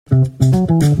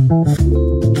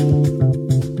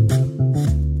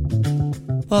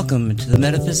Welcome to the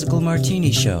Metaphysical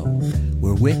Martini Show,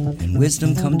 where wit and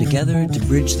wisdom come together to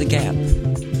bridge the gap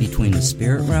between the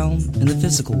spirit realm and the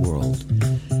physical world.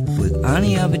 With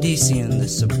Avedissian, the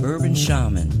Suburban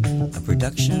Shaman, a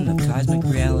production of Cosmic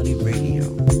Reality Radio.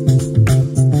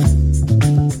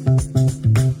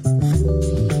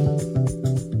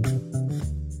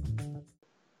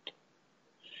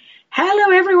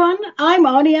 Hello everyone, I'm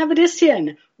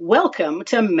Avedissian. Welcome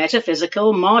to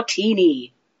Metaphysical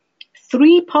Martini.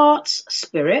 3 parts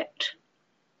spirit,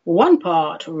 1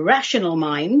 part rational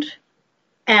mind,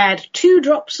 add 2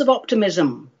 drops of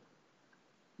optimism.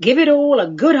 Give it all a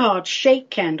good hard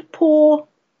shake and pour.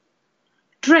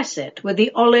 Dress it with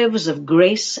the olives of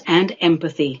grace and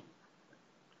empathy.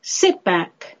 Sit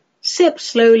back, sip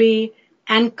slowly,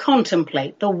 and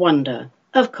contemplate the wonder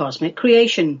of cosmic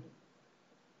creation.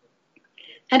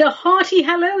 And a hearty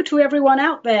hello to everyone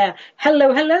out there.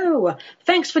 Hello, hello.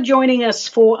 Thanks for joining us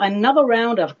for another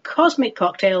round of cosmic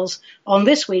cocktails on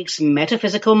this week's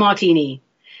Metaphysical Martini,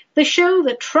 the show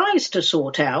that tries to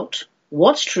sort out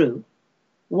what's true,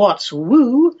 what's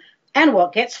woo, and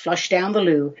what gets flushed down the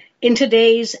loo in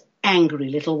today's angry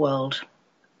little world.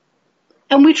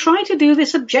 And we try to do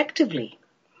this objectively,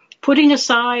 putting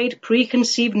aside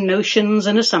preconceived notions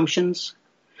and assumptions,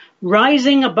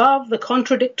 rising above the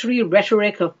contradictory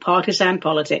rhetoric of partisan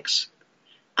politics.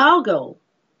 Our goal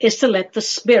is to let the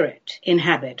spirit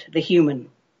inhabit the human,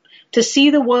 to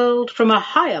see the world from a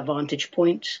higher vantage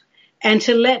point, and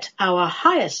to let our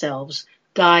higher selves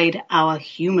guide our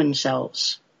human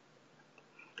selves.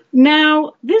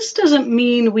 Now, this doesn't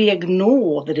mean we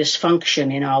ignore the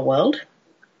dysfunction in our world.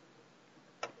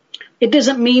 It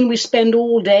doesn't mean we spend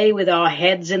all day with our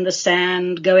heads in the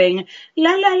sand going,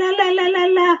 la, la, la, la, la, la,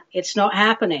 la. It's not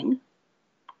happening.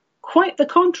 Quite the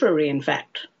contrary, in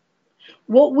fact.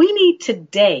 What we need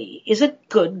today is a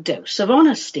good dose of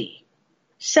honesty.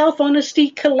 Self-honesty,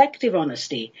 collective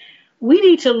honesty. We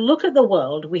need to look at the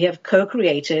world we have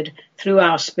co-created through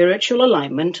our spiritual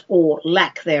alignment, or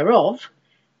lack thereof,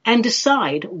 and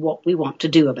decide what we want to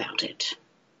do about it.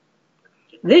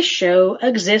 This show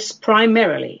exists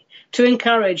primarily to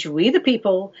encourage we the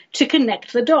people to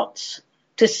connect the dots,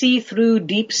 to see through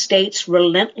deep state's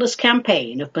relentless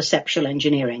campaign of perceptual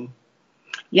engineering.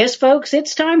 Yes, folks,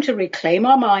 it's time to reclaim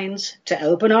our minds, to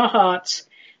open our hearts,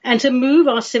 and to move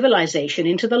our civilization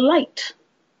into the light.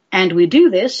 And we do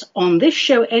this on this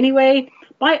show anyway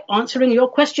by answering your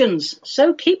questions,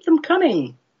 so keep them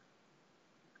coming.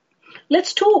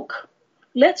 Let's talk.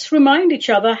 Let's remind each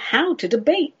other how to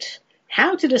debate,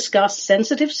 how to discuss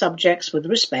sensitive subjects with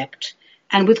respect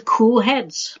and with cool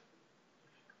heads.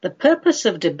 The purpose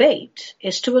of debate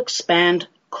is to expand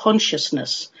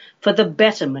consciousness for the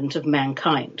betterment of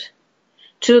mankind,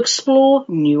 to explore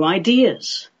new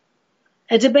ideas.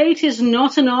 A debate is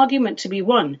not an argument to be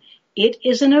won. It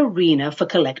is an arena for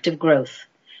collective growth.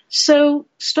 So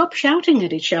stop shouting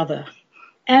at each other.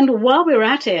 And while we're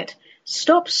at it,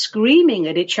 stop screaming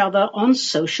at each other on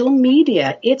social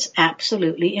media. It's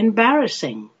absolutely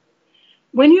embarrassing.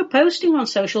 When you're posting on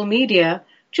social media,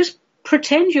 just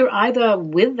pretend you're either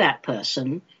with that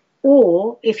person,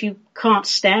 or if you can't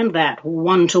stand that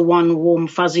one-to-one warm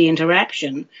fuzzy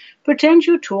interaction, pretend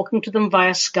you're talking to them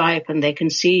via Skype and they can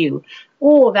see you,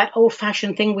 or that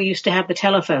old-fashioned thing we used to have, the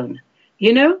telephone.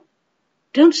 You know,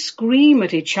 don't scream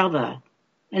at each other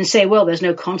and say, well, there's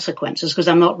no consequences because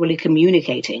I'm not really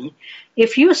communicating.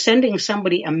 If you're sending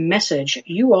somebody a message,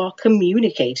 you are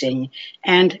communicating,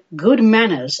 and good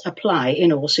manners apply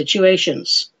in all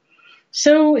situations.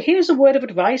 So here's a word of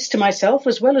advice to myself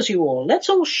as well as you all. Let's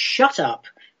all shut up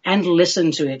and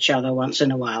listen to each other once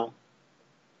in a while.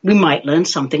 We might learn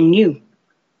something new.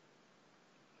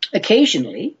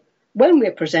 Occasionally, when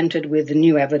we're presented with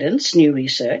new evidence, new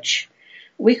research,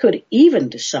 we could even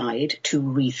decide to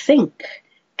rethink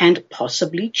and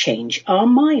possibly change our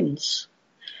minds.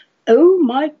 Oh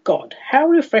my God, how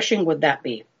refreshing would that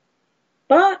be?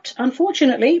 But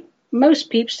unfortunately, most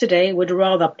peeps today would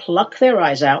rather pluck their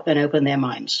eyes out than open their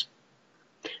minds.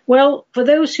 Well, for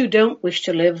those who don't wish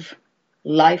to live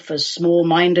life as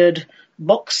small-minded,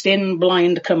 boxed-in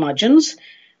blind curmudgeons,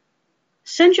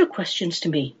 send your questions to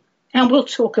me and we'll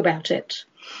talk about it.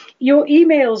 Your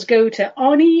emails go to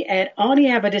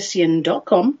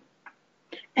arnie@arnieavedissian.com.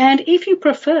 And if you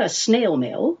prefer snail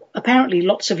mail, apparently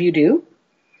lots of you do,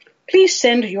 please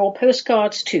send your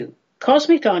postcards to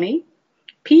Cosmic Arnie,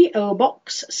 P.O.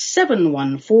 Box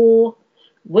 714,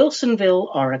 Wilsonville,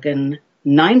 Oregon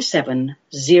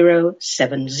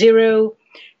 97070,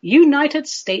 United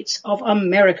States of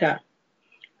America.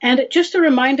 And just a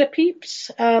reminder, peeps,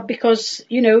 because,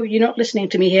 you're not listening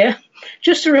to me here,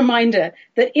 just a reminder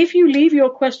that if you leave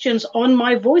your questions on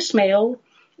my voicemail,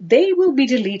 they will be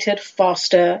deleted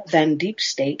faster than Deep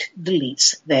State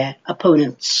deletes their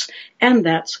opponents. And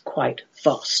that's quite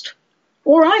fast.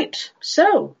 All right,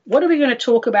 so what are we going to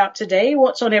talk about today?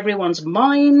 What's on everyone's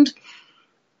mind?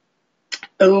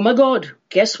 Oh my God,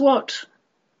 guess what?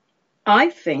 I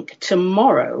think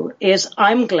tomorrow is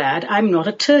I'm glad I'm not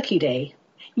a turkey day.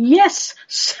 Yes,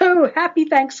 so happy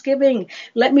Thanksgiving.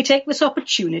 Let me take this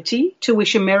opportunity to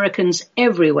wish Americans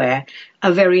everywhere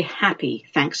a very happy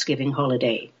Thanksgiving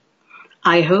holiday.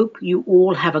 I hope you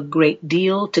all have a great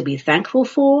deal to be thankful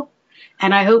for,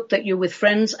 and I hope that you're with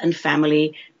friends and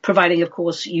family, providing, of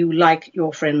course, you like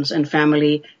your friends and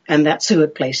family, and that's a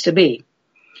good place to be.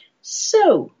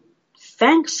 So,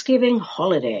 Thanksgiving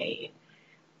holiday.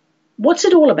 What's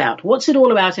it all about? What's it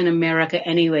all about in America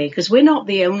anyway? Because we're not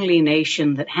the only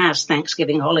nation that has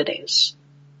Thanksgiving holidays.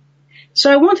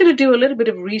 So I wanted to do a little bit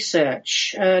of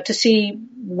research to see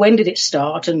when did it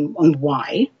start and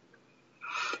why.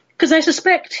 Because I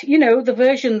suspect, the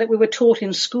version that we were taught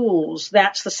in schools,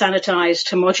 that's the sanitized,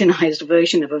 homogenized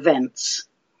version of events.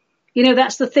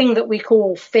 That's the thing that we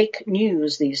call fake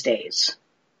news these days.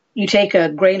 You take a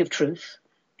grain of truth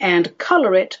and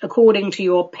color it according to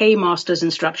your paymaster's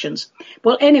instructions.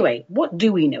 Well, anyway, what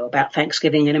do we know about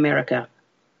Thanksgiving in America?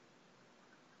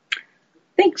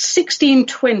 I think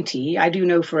 1620, I do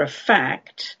know for a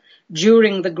fact,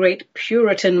 during the great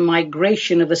Puritan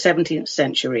migration of the 17th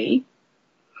century,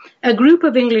 a group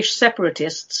of English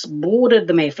separatists boarded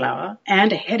the Mayflower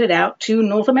and headed out to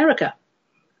North America.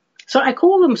 So I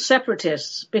call them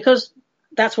separatists because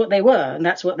that's what they were, and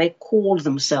that's what they called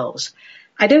themselves.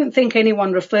 I don't think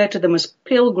anyone referred to them as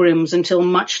pilgrims until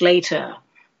much later,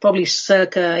 probably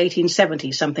circa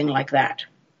 1870, something like that.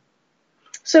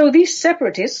 So these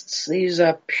separatists, these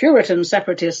Puritan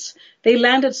separatists, they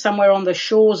landed somewhere on the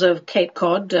shores of Cape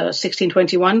Cod,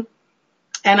 1621,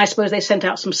 and I suppose they sent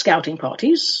out some scouting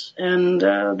parties, and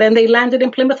then they landed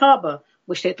in Plymouth Harbor,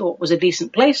 which they thought was a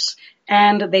decent place,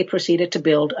 and they proceeded to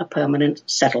build a permanent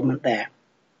settlement there.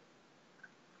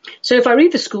 So if I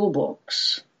read the school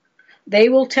books, they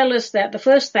will tell us that the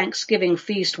first Thanksgiving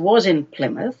feast was in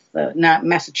Plymouth, now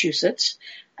Massachusetts.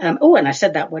 And I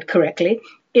said that word correctly,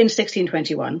 in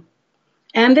 1621.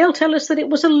 And they'll tell us that it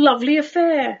was a lovely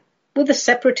affair, with the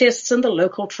separatists and the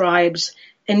local tribes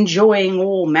enjoying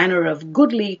all manner of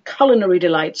goodly culinary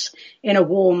delights in a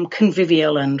warm,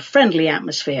 convivial, and friendly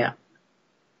atmosphere.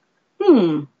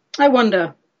 I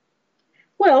wonder.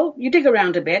 Well, you dig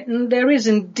around a bit, and there is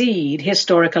indeed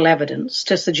historical evidence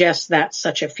to suggest that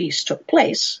such a feast took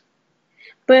place.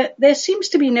 But there seems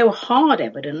to be no hard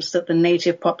evidence that the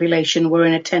native population were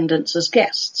in attendance as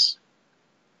guests.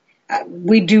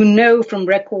 We do know from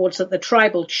records that the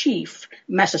tribal chief,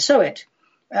 Massasoit,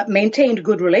 maintained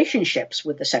good relationships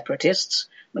with the separatists.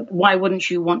 Why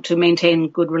wouldn't you want to maintain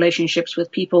good relationships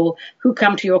with people who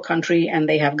come to your country and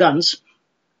they have guns?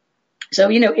 So,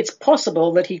 it's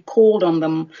possible that he called on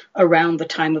them around the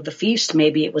time of the feast.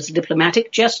 Maybe it was a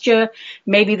diplomatic gesture.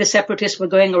 Maybe the separatists were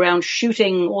going around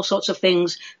shooting all sorts of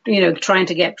things, trying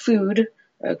to get food,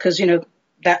 because,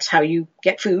 that's how you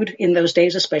get food in those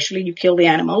days, especially. You kill the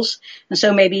animals. And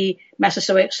so maybe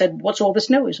Massasoit said, what's all this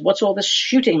noise? What's all this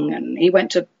shooting? And he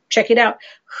went to check it out.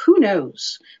 Who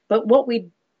knows? But what we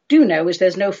do know is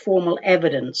there's no formal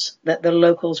evidence that the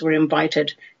locals were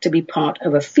invited to be part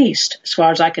of a feast, as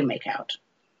far as I can make out.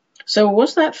 So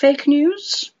was that fake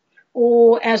news?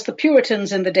 Or, as the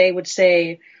Puritans in the day would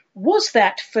say, was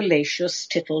that fallacious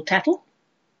tittle-tattle?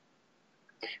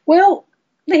 Well,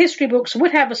 the history books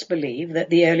would have us believe that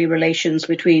the early relations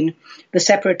between the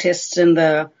separatists and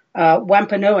the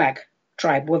Wampanoag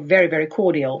tribe were very, very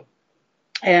cordial,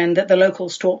 and that the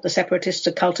locals taught the separatists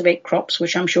to cultivate crops,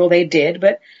 which I'm sure they did,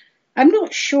 but I'm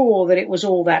not sure that it was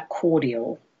all that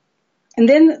cordial. And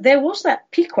then there was that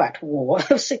Pequot War of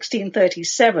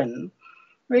 1637,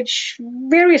 which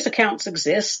various accounts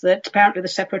exist that apparently the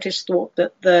separatists thought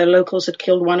that the locals had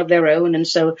killed one of their own, and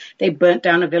so they burnt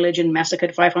down a village and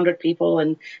massacred 500 people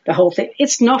and the whole thing.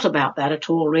 It's not about that at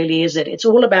all, really, is it? It's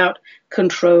all about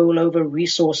control over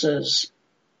resources.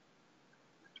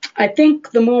 I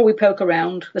think the more we poke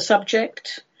around the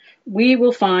subject, we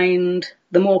will find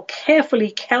the more carefully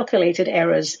calculated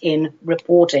errors in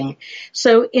reporting.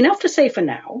 So enough to say for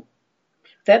now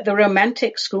that the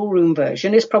romantic schoolroom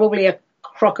version is probably a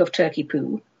crock of turkey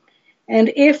poo.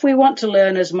 And if we want to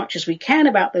learn as much as we can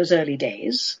about those early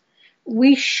days,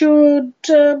 we should,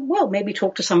 maybe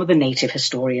talk to some of the native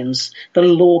historians, the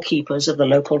law keepers of the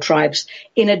local tribes,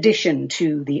 in addition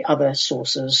to the other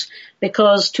sources,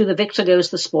 because to the victor goes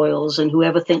the spoils, and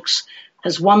whoever thinks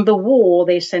has won the war,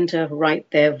 they tend to write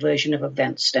their version of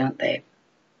events, don't they?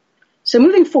 So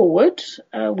moving forward,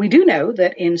 we do know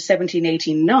that in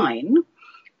 1789,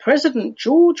 President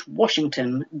George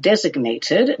Washington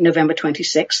designated November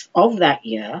 26th of that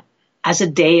year as a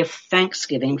day of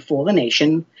thanksgiving for the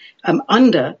nation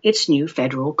under its new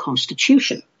federal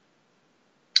constitution.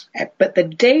 But the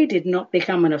day did not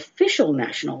become an official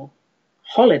national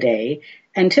holiday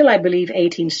until, I believe,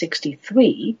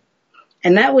 1863,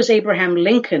 and that was Abraham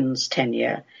Lincoln's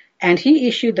tenure, and he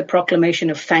issued the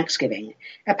Proclamation of Thanksgiving,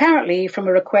 apparently from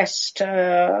a request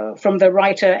from the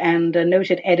writer and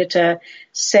noted editor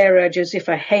Sarah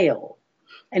Josepha Hale.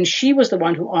 And she was the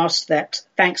one who asked that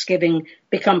Thanksgiving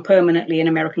become permanently an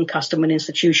American custom and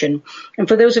institution. And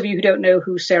for those of you who don't know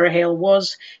who Sarah Hale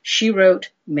was, she wrote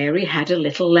Mary Had a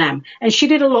Little Lamb. And she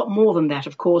did a lot more than that,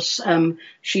 of course.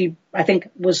 She, I think,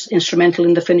 was instrumental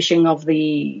in the finishing of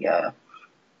the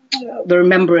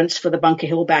remembrance for the Bunker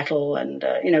Hill battle. And,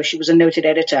 she was a noted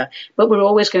editor. But we're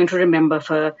always going to remember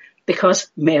her because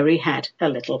Mary had a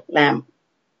little lamb.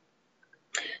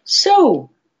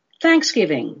 So,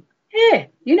 Thanksgiving. Yeah,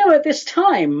 at this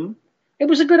time, it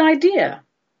was a good idea.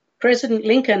 President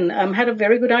Lincoln had a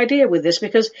very good idea with this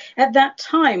because at that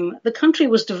time, the country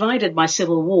was divided by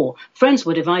civil war. Friends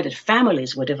were divided.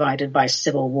 Families were divided by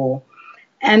civil war.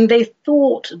 And they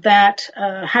thought that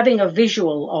having a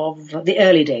visual of the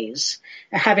early days,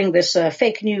 having this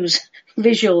fake news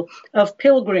visual of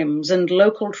pilgrims and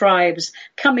local tribes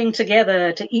coming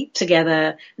together to eat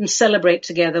together and celebrate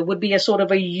together would be a sort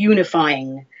of a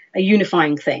unifying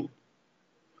thing.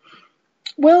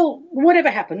 Well, whatever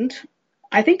happened,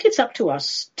 I think it's up to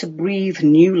us to breathe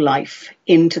new life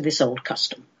into this old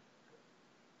custom.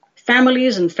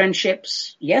 Families and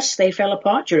friendships, yes, they fell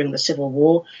apart during the Civil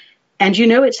War, and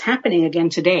it's happening again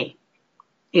today.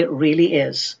 It really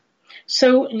is.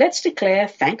 So let's declare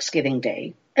Thanksgiving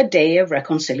Day a day of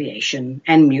reconciliation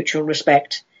and mutual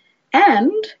respect.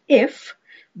 And if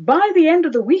by the end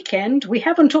of the weekend we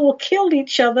haven't all killed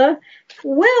each other,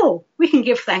 well, we can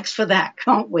give thanks for that,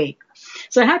 can't we?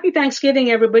 So happy Thanksgiving,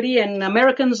 everybody, and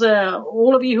Americans,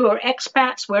 all of you who are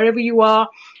expats, wherever you are,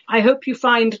 I hope you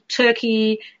find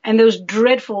turkey and those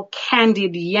dreadful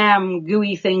candied yam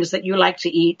gooey things that you like to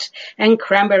eat and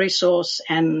cranberry sauce,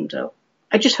 and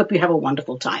I just hope you have a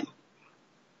wonderful time.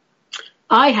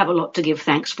 I have a lot to give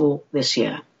thanks for this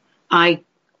year. I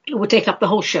would take up the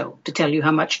whole show to tell you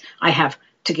how much I have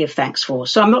to give thanks for.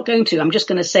 So I'm not going to. I'm just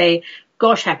going to say,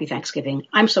 gosh, happy Thanksgiving.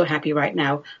 I'm so happy right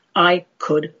now. I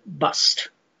could bust.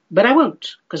 But I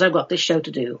won't, because I've got this show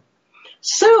to do.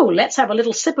 So let's have a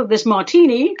little sip of this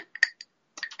martini,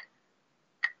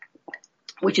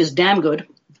 which is damn good.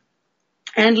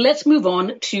 And let's move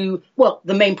on to,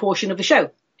 the main portion of the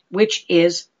show, which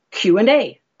is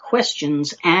Q&A,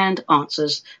 questions and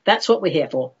answers. That's what we're here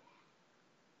for.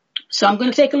 So I'm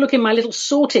going to take a look in my little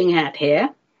sorting hat here.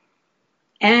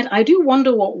 And I do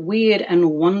wonder what weird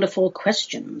and wonderful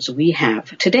questions we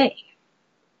have today.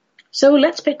 So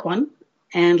let's pick one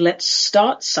and let's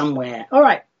start somewhere. All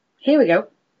right, here we go.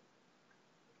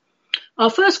 Our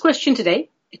first question today,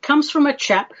 it comes from a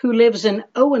chap who lives in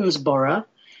Owensboro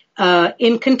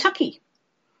in Kentucky.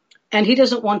 And he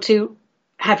doesn't want to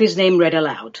have his name read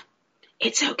aloud.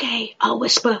 It's okay, I'll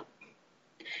whisper.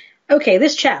 Okay,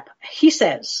 this chap, he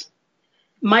says,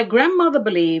 my grandmother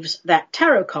believes that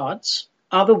tarot cards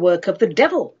are the work of the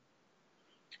devil,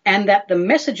 and that the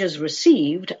messages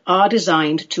received are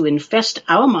designed to infest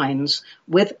our minds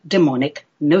with demonic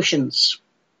notions.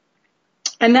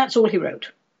 And that's all he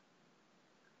wrote.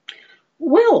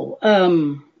 Well,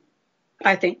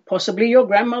 I think possibly your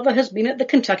grandmother has been at the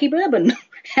Kentucky Bourbon,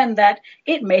 and that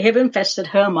it may have infested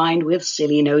her mind with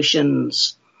silly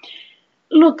notions.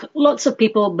 Look, lots of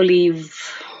people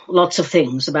believe lots of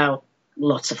things about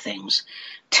lots of things.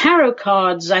 Tarot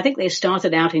cards, I think they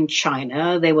started out in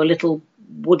China. They were little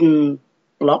wooden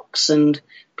blocks and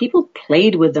people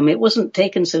played with them. It wasn't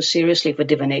taken so seriously for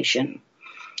divination.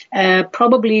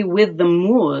 Probably with the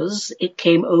Moors, it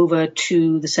came over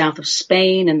to the south of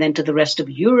Spain and then to the rest of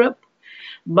Europe.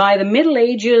 By the Middle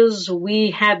Ages,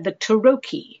 we had the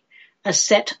tarocchi, a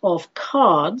set of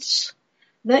cards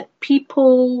that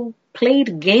people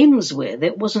played games with.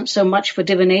 It wasn't so much for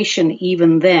divination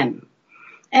even then.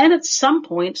 And at some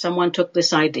point, someone took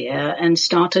this idea and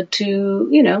started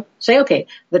to, say, okay,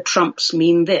 the trumps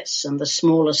mean this, and the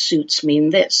smaller suits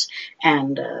mean this,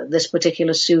 and this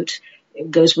particular suit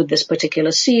goes with this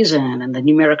particular season, and the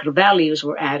numerical values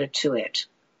were added to it.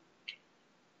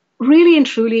 really and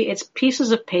truly, it's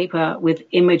pieces of paper with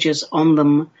images on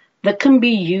them that can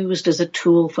be used as a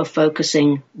tool for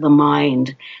focusing the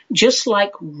mind, just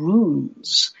like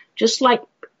runes, just like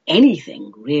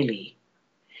anything, really.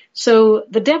 So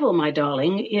the devil, my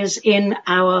darling, is in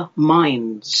our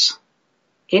minds.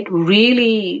 It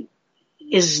really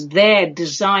is there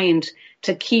designed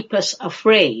to keep us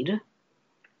afraid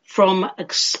from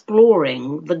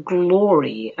exploring the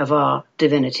glory of our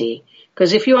divinity.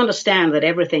 Because if you understand that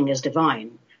everything is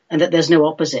divine and that there's no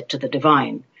opposite to the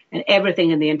divine, and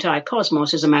everything in the entire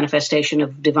cosmos is a manifestation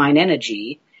of divine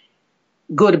energy,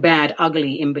 good, bad,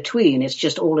 ugly, in between, it's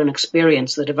just all an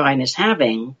experience the divine is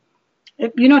having,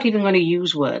 you're not even going to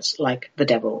use words like the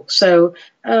devil. So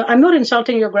I'm not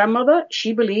insulting your grandmother.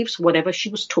 She believes whatever she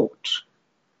was taught.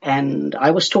 And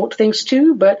I was taught things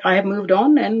too, but I have moved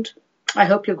on, and I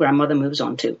hope your grandmother moves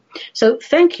on too. So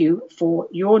thank you for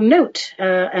your note.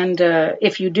 And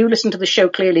if you do listen to the show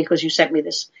clearly because you sent me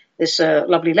this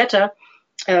lovely letter,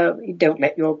 don't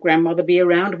let your grandmother be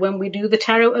around when we do the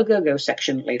Tarot A-Go-Go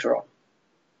section later on.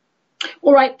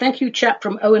 All right, thank you, chap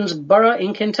from Owensboro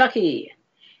in Kentucky.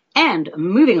 And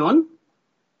moving on,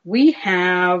 we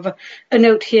have a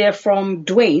note here from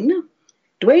Dwayne.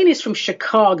 Dwayne is from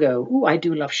Chicago. Ooh, I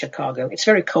do love Chicago. It's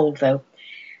very cold, though.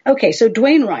 Okay, so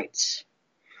Dwayne writes,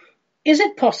 is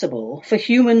it possible for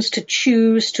humans to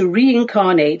choose to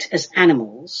reincarnate as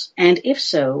animals? And if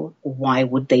so, why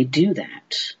would they do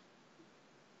that?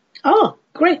 Oh,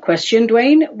 great question,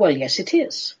 Dwayne. Well, yes, it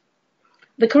is.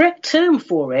 The correct term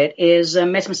for it is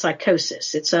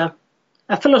metempsychosis. It's a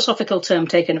philosophical term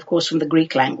taken, of course, from the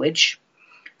Greek language,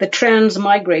 the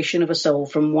transmigration of a soul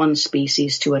from one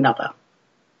species to another.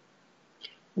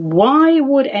 Why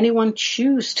would anyone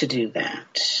choose to do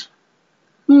that?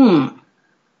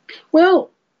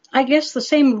 Well, I guess the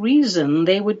same reason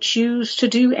they would choose to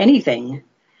do anything.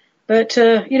 But,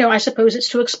 I suppose it's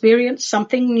to experience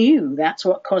something new. That's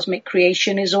what cosmic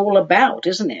creation is all about,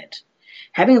 isn't it?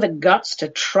 Having the guts to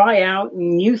try out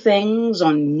new things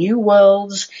on new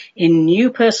worlds, in new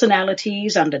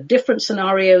personalities, under different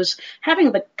scenarios,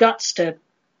 having the guts to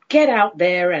get out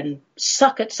there and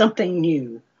suck at something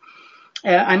new.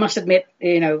 I must admit,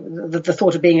 the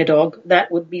thought of being a dog,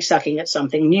 that would be sucking at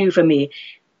something new for me.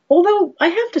 Although I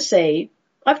have to say,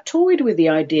 I've toyed with the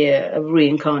idea of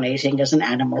reincarnating as an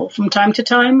animal from time to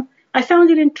time. I found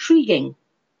it intriguing.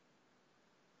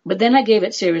 But then I gave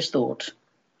it serious thought.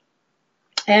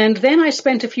 And then I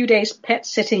spent a few days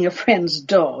pet-sitting a friend's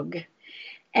dog.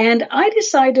 And I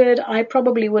decided I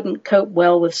probably wouldn't cope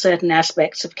well with certain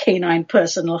aspects of canine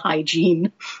personal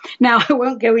hygiene. Now, I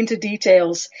won't go into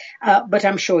details, but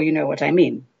I'm sure you know what I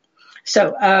mean.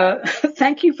 So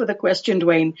thank you for the question,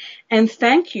 Dwayne, and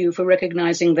thank you for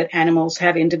recognizing that animals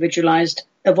have individualized,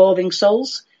 evolving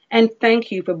souls, and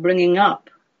thank you for bringing up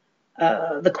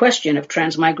the question of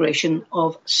transmigration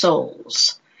of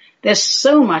souls. There's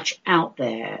so much out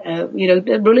there.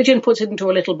 Religion puts it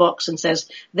into a little box and says,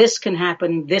 this can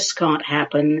happen, this can't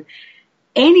happen.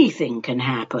 Anything can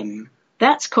happen.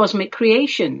 That's cosmic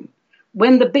creation.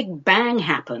 When the Big Bang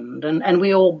happened and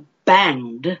we all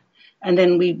banged, and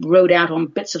then we rode out on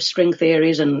bits of string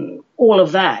theories and all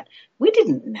of that, we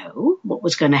didn't know what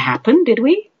was going to happen, did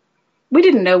we? We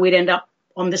didn't know we'd end up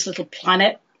on this little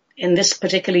planet in this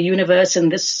particular universe, in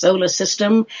this solar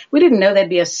system. We didn't know there'd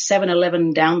be a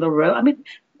 7-Eleven down the road. I mean,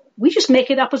 we just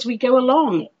make it up as we go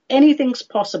along. Anything's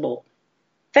possible.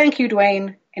 Thank you,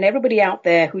 Dwayne, and everybody out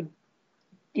there who,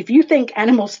 if you think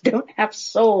animals don't have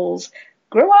souls,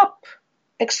 grow up,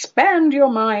 expand your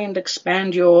mind,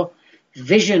 expand your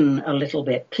vision a little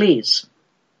bit, please.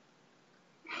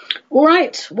 All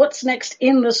right, what's next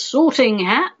in the sorting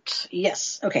hat?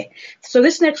 Yes, okay. So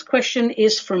this next question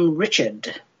is from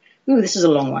Richard. Ooh, this is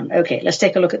a long one. Okay, let's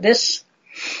take a look at this.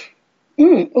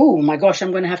 Oh my gosh,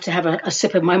 I'm going to have a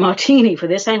sip of my martini for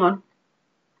this. Hang on.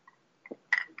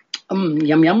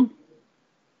 Yum, yum.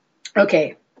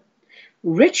 Okay.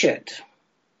 Richard,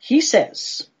 he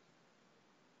says,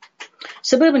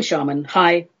 Suburban Shaman,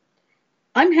 hi.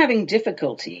 I'm having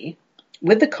difficulty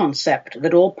with the concept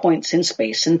that all points in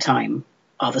space and time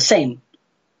are the same.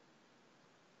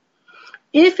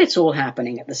 If it's all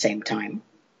happening at the same time,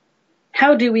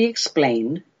 how do we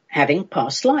explain having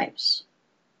past lives?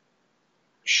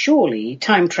 Surely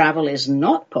time travel is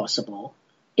not possible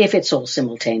if it's all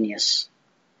simultaneous.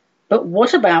 But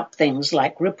what about things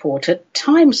like reported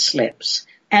time slips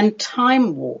and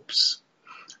time warps?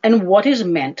 And what is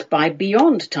meant by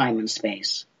beyond time and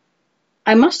space?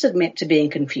 I must admit to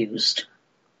being confused.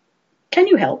 Can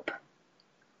you help?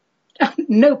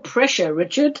 No pressure,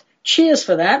 Richard. Cheers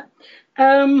for that.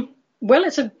 Well,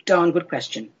 it's a darn good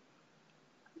question.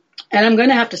 And I'm going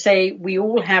to have to say we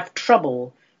all have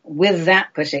trouble with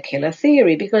that particular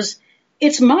theory because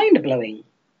it's mind-blowing.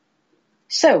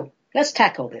 So let's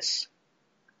tackle this.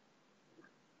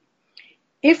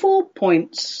 If all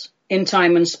points in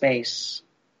time and space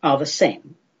are the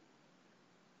same,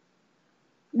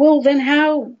 well, then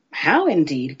how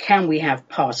indeed can we have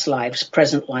past lives,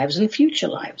 present lives, and future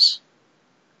lives?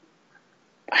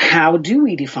 How do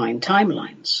we define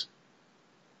timelines?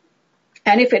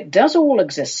 And if it does all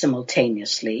exist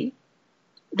simultaneously,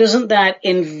 doesn't that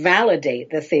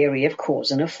invalidate the theory of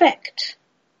cause and effect?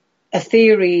 A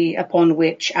theory upon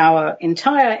which our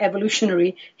entire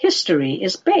evolutionary history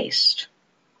is based.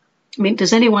 I mean,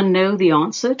 does anyone know the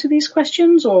answer to these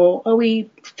questions, or are we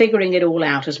figuring it all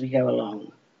out as we go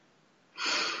along?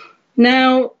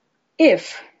 Now,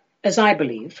 if, as I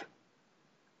believe,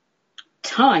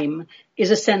 time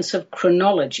is a sense of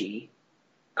chronology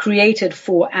created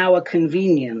for our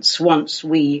convenience once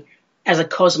we, as a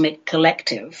cosmic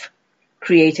collective,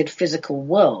 created physical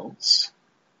worlds,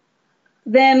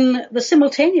 then the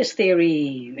simultaneous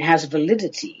theory has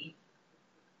validity.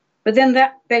 But then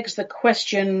that begs the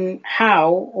question,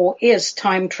 how or is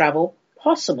time travel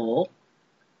possible?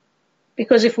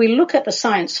 Because if we look at the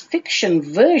science fiction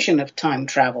version of time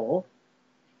travel,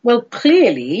 well,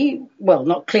 clearly, well,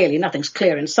 not clearly, nothing's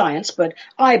clear in science, but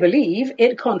I believe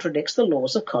it contradicts the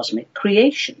laws of cosmic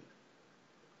creation.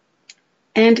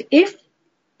 And if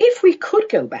we could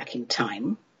go back in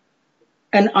time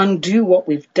and undo what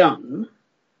we've done,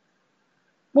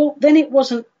 well, then it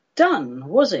wasn't done,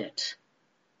 was it?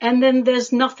 And then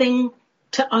there's nothing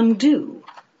to undo.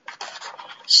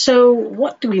 So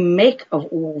what do we make of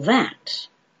all that?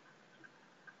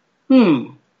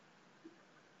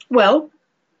 Well,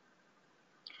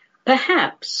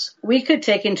 perhaps we could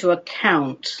take into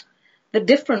account that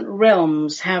different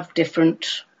realms have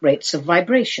different rates of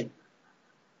vibration.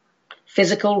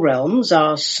 Physical realms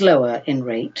are slower in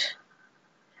rate.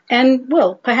 And,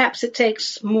 well, perhaps it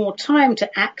takes more time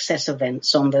to access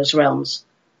events on those realms.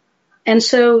 And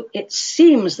so it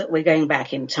seems that we're going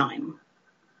back in time,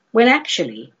 when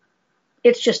actually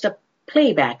it's just a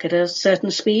playback at a certain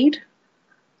speed.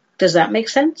 Does that make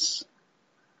sense?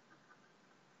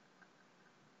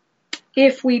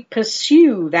 If we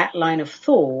pursue that line of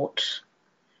thought,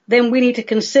 then we need to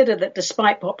consider that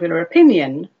despite popular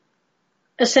opinion,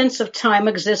 a sense of time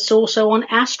exists also on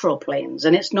astral planes,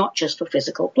 and it's not just for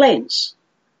physical planes.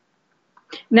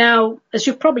 Now, as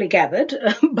you've probably gathered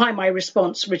by my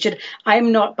response, Richard, I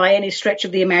am not by any stretch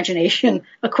of the imagination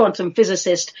a quantum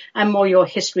physicist. I'm more your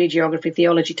history, geography,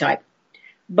 theology type.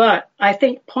 But I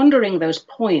think pondering those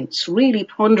points, really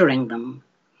pondering them,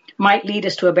 might lead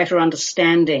us to a better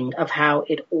understanding of how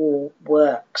it all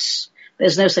works.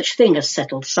 There's no such thing as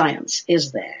settled science,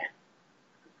 is there?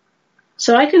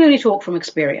 So I can only talk from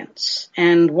experience.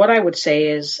 And what I would say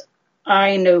is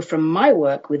I know from my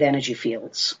work with energy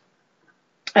fields.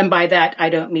 And by that, I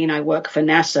don't mean I work for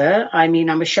NASA. I mean,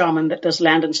 I'm a shaman that does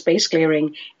land and space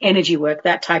clearing, energy work,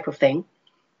 that type of thing.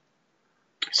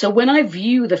 So when I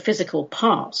view the physical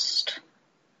past,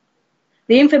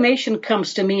 the information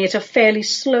comes to me at a fairly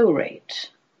slow rate.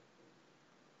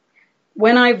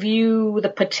 When I view the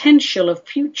potential of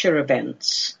future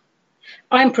events,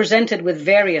 I'm presented with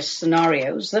various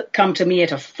scenarios that come to me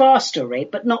at a faster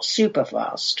rate, but not super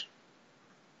fast.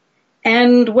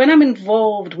 And when I'm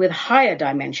involved with higher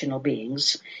dimensional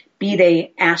beings, be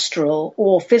they astral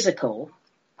or physical,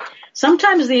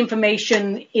 sometimes the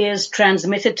information is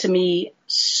transmitted to me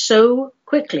so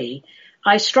quickly,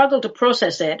 I struggle to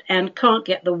process it and can't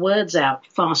get the words out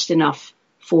fast enough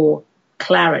for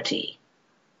clarity.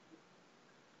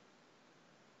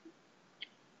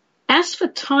 As for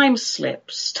time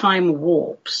slips, time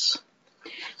warps,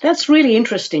 that's really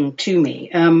interesting to me.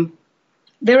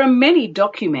 There are many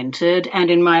documented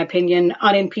and, in my opinion,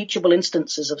 unimpeachable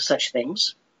instances of such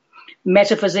things.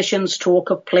 Metaphysicians talk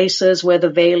of places where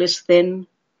the veil is thin,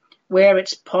 where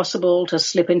it's possible to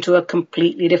slip into a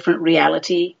completely different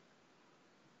reality.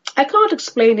 I can't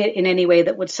explain it in any way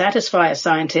that would satisfy a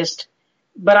scientist,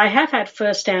 but I have had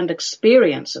first-hand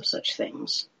experience of such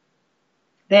things.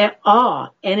 There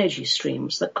are energy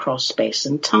streams that cross space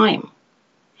and time.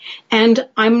 And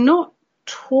I'm not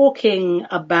talking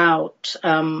about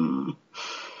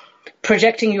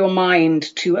projecting your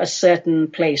mind to a certain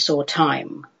place or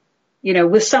time. You know,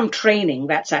 with some training,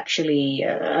 that's actually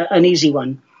an easy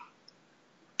one.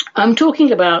 I'm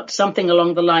talking about something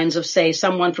along the lines of, say,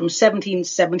 someone from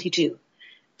 1772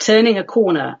 turning a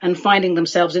corner and finding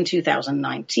themselves in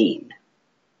 2019.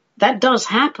 That does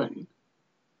happen.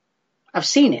 I've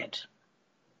seen it.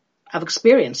 I've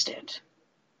experienced it.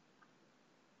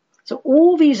 So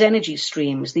all these energy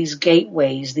streams, these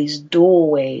gateways, these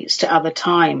doorways to other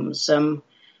times,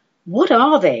 what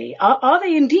are they? Are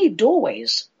they indeed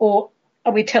doorways, or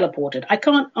are we teleported? I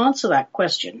can't answer that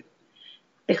question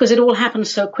because it all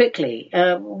happens so quickly.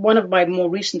 One of my more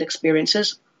recent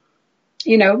experiences,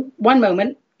 one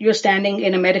moment you're standing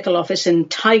in a medical office in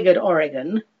Tigard,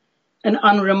 Oregon, an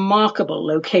unremarkable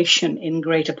location in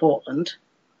Greater Portland,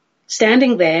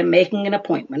 standing there making an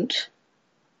appointment,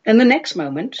 and the next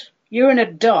moment you're in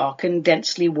a dark and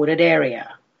densely wooded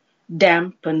area,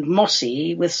 damp and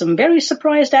mossy, with some very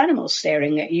surprised animals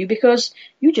staring at you because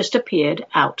you just appeared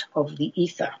out of the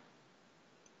ether.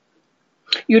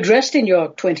 You're dressed in your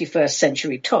 21st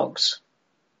century togs.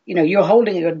 You're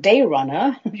holding your day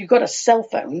runner, you've got a cell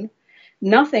phone.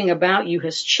 Nothing about you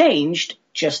has changed,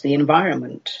 just the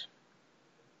environment.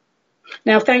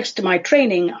 Now, thanks to my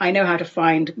training, I know how to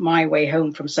find my way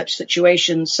home from such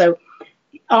situations. So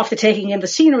after taking in the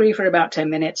scenery for about 10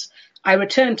 minutes, I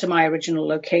returned to my original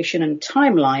location and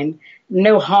timeline.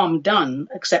 No harm done,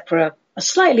 except for a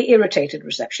slightly irritated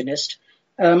receptionist.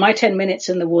 My 10 minutes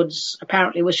in the woods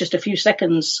apparently was just a few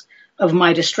seconds of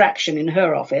my distraction in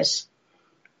her office.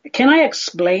 Can I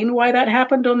explain why that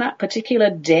happened on that particular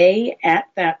day at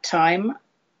that time?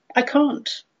 I can't.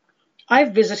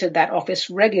 I've visited that office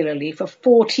regularly for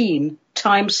 14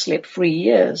 time-slip-free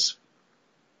years.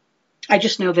 I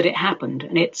just know that it happened,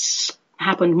 and it's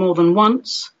happened more than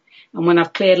once. And when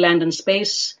I've cleared land and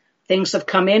space, things have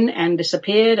come in and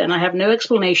disappeared, and I have no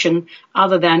explanation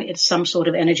other than it's some sort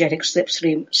of energetic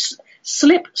slipstream.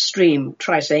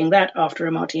 Try saying that after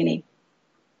a martini.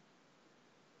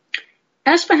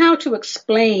 As for how to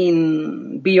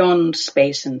explain beyond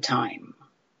space and time,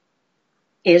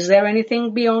 is there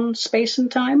anything beyond space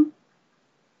and time?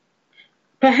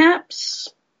 Perhaps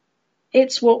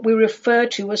it's what we refer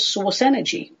to as source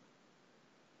energy,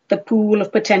 the pool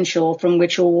of potential from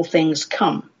which all things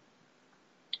come.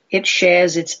 It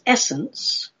shares its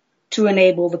essence to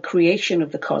enable the creation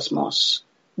of the cosmos,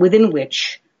 within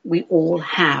which we all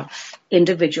have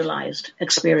individualized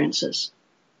experiences.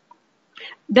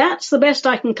 That's the best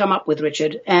I can come up with,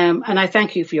 Richard, and I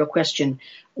thank you for your question.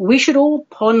 We should all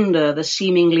ponder the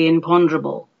seemingly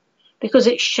imponderable, because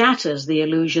it shatters the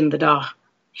illusion that our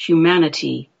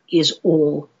humanity is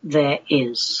all there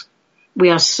is. We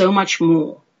are so much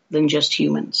more than just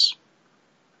humans.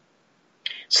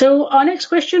 So our next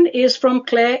question is from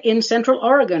Claire in Central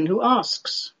Oregon, who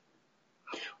asks,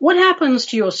 what happens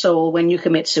to your soul when you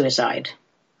commit suicide?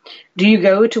 Do you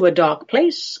go to a dark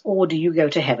place or do you go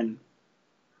to heaven?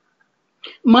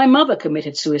 My mother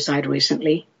committed suicide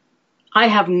recently. I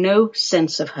have no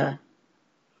sense of her.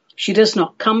 She does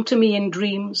not come to me in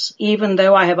dreams, even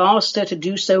though I have asked her to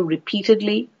do so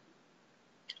repeatedly.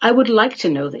 I would like to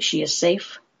know that she is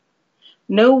safe.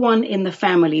 No one in the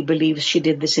family believes she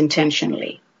did this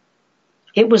intentionally.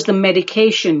 It was the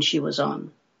medication she was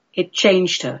on. It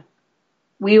changed her.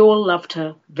 We all loved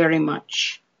her very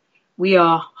much. We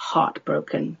are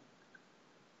heartbroken.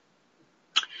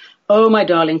 Oh, my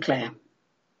darling Claire,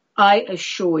 I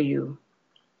assure you,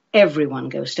 everyone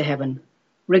goes to heaven,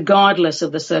 regardless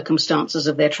of the circumstances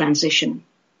of their transition.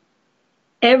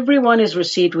 Everyone is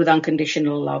received with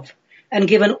unconditional love and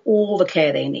given all the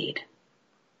care they need.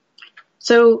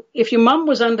 So if your mum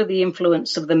was under the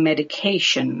influence of the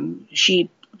medication, she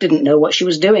didn't know what she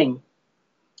was doing.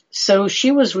 So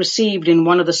she was received in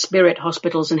one of the spirit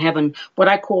hospitals in heaven, what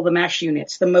I call the MASH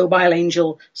units, the Mobile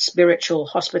Angel Spiritual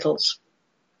Hospitals.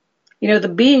 The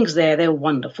beings there, they're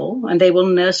wonderful, and they will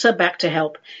nurse her back to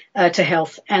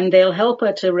health, and they'll help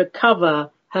her to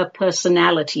recover her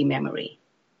personality memory.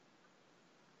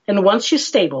 And once she's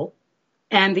stable,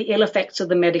 and the ill effects of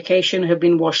the medication have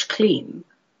been washed clean,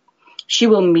 she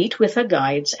will meet with her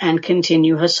guides and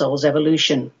continue her soul's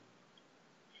evolution.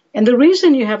 And the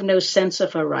reason you have no sense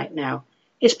of her right now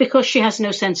is because she has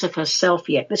no sense of herself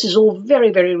yet. This is all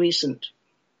very, very recent.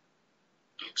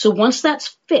 So once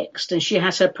that's fixed and she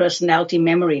has her personality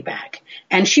memory back,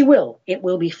 and it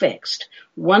will be fixed.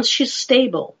 Once she's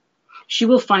stable, she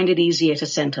will find it easier to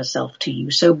send herself to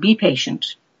you. So be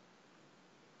patient.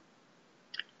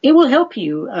 It will help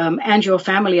you and your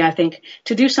family, I think,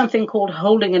 to do something called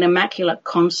holding an immaculate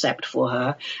concept for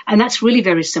her. And that's really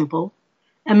very simple.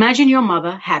 Imagine your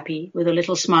mother happy with a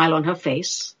little smile on her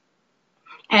face,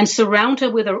 and surround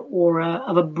her with her aura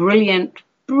of a brilliant,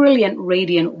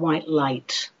 radiant white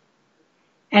light.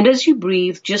 And as you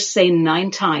breathe, just say 9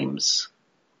 times,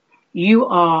 you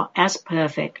are as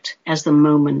perfect as the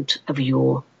moment of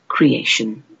your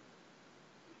creation.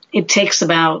 It takes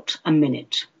about a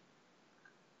minute.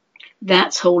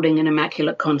 That's holding an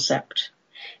immaculate concept.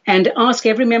 And ask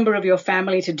every member of your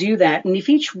family to do that. And if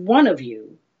each one of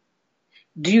you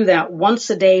do that once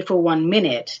a day for 1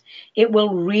 minute, it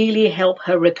will really help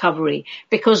her recovery,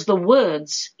 because the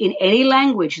words in any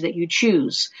language that you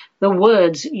choose, the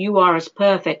words "you are as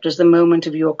perfect as the moment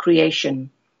of your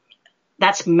creation,"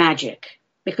 that's magic,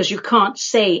 because you can't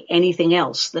say anything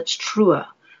else that's truer.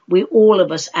 We, all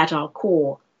of us at our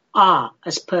core, are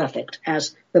as perfect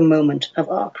as the moment of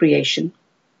our creation.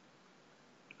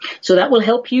 So that will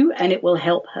help you, and it will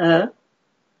help her.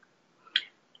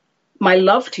 My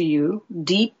love to you,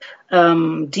 deep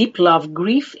love.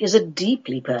 Grief is a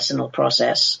deeply personal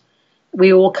process.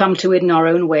 We all come to it in our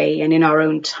own way and in our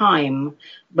own time,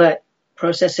 but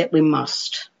process it we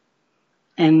must.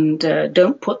 And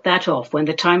don't put that off. When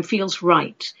the time feels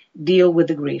right, deal with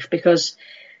the grief, because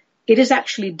it is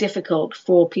actually difficult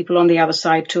for people on the other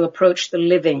side to approach the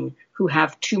living who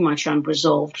have too much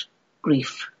unresolved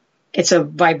grief. It's a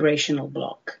vibrational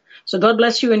block. So God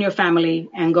bless you and your family,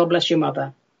 and God bless your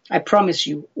mother. I promise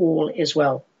you all is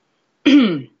well.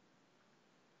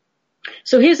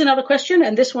 So here's another question,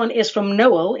 and this one is from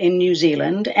Noel in New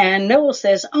Zealand. And Noel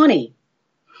says, Ani,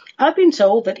 I've been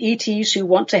told that ETs who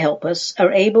want to help us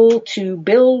are able to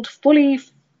build fully...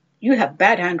 You have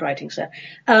bad handwriting, sir.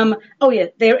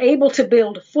 They're able to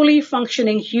build fully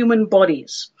functioning human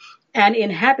bodies and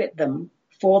inhabit them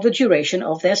for the duration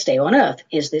of their stay on Earth.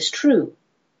 Is this true?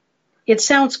 It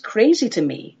sounds crazy to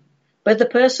me, but the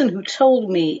person who told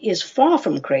me is far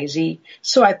from crazy,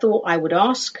 so I thought I would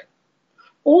ask.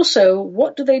 Also,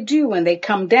 what do they do when they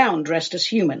come down dressed as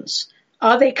humans?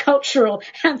 Are they cultural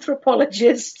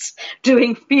anthropologists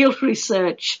doing field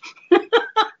research?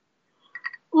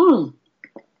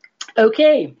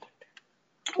 Okay.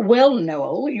 Well,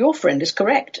 Noel, your friend is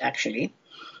correct, actually.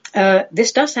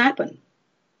 This does happen.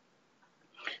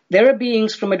 There are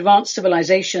beings from advanced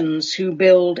civilizations who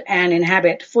build and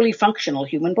inhabit fully functional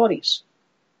human bodies.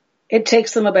 It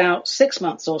takes them about 6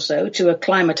 months or so to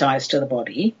acclimatize to the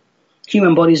body.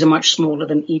 Human bodies are much smaller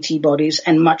than ET bodies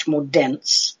and much more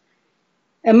dense.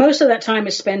 And most of that time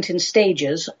is spent in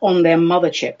stages on their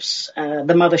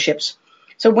the motherships.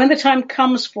 So when the time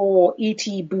comes for ET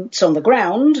boots on the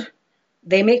ground,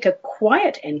 they make a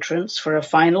quiet entrance for a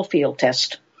final field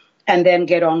test and then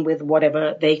get on with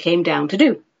whatever they came down to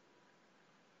do.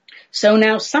 So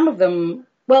now some of them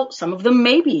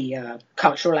may be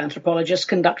cultural anthropologists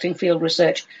conducting field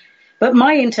research, but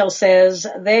my intel says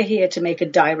they're here to make a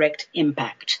direct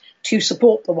impact, to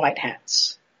support the white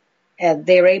hats.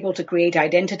 They're able to create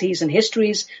identities and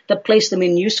histories that place them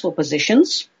in useful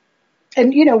positions.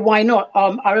 And, why not?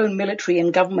 Our own military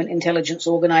and government intelligence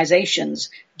organizations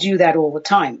do that all the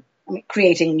time. I mean,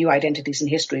 creating new identities and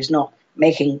histories, not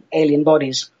making alien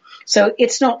bodies. So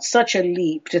it's not such a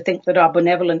leap to think that our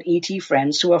benevolent ET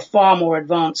friends, who are far more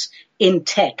advanced in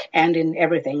tech and in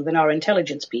everything than our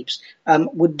intelligence peeps,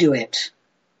 would do it.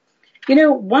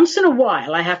 Once in a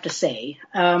while, I have to say,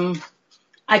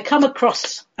 I come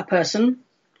across a person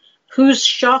whose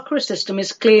chakra system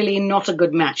is clearly not a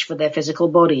good match for their physical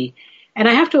body. And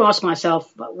I have to ask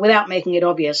myself, without making it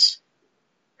obvious,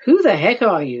 who the heck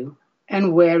are you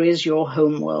and where is your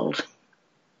home world?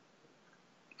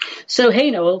 So,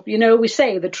 hey, Noel, we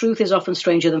say the truth is often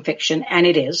stranger than fiction, and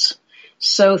it is.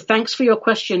 So thanks for your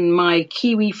question, my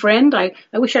Kiwi friend. I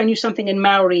wish I knew something in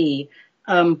Maori,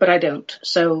 but I don't.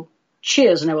 So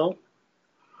cheers, Noel.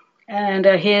 And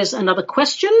here's another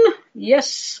question.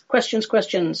 Yes,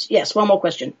 questions. Yes, one more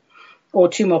question. Or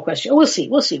two more questions. We'll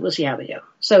see how they go.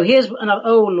 So here's another.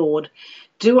 Oh, Lord.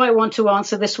 Do I want to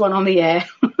answer this one on the air?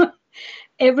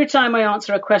 Every time I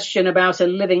answer a question about a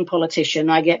living politician,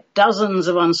 I get dozens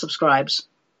of unsubscribes.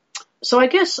 So I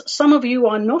guess some of you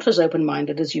are not as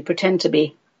open-minded as you pretend to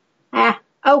be.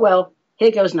 Oh well, here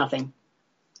goes nothing.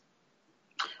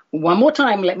 One more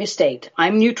time, let me state,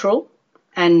 I'm neutral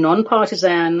and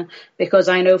non-partisan because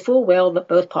I know full well that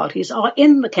both parties are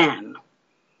in the can.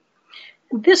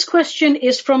 This question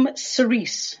is from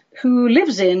Cerise, who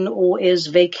lives in or is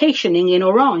vacationing in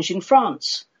Orange in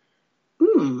France.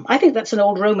 I think that's an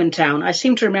old Roman town. I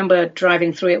seem to remember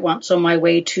driving through it once on my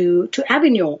way to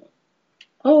Avignon.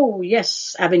 Oh,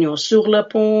 yes, Avignon. Sur le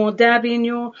pont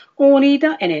d'Avignon, on y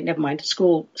da... Anyway, never mind.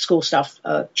 School stuff.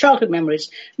 Childhood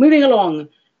memories. Moving along.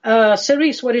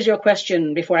 Cerise, what is your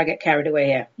question before I get carried away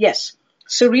here? Yes.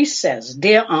 Cerise says,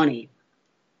 Dear Ani,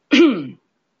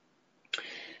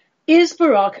 is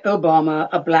Barack Obama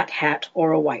a black hat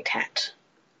or a white hat?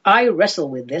 I wrestle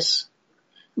with this.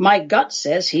 My gut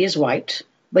says he is white,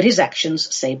 but his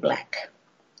actions say black.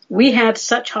 We had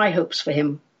such high hopes for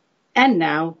him, and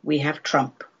now we have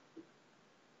Trump.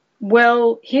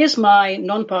 Well, here's my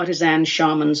non-partisan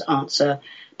shaman's answer,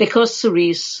 because,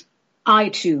 Cerise, I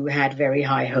too had very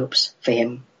high hopes for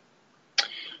him.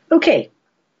 Okay,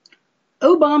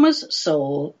 Obama's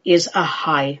soul is a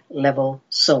high-level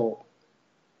soul.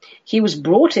 He was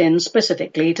brought in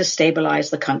specifically to stabilize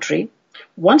the country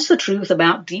once the truth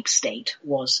about deep state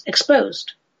was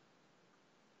exposed.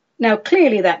 Now,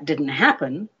 clearly that didn't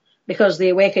happen because the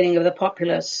awakening of the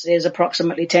populace is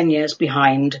approximately 10 years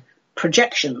behind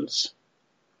projections.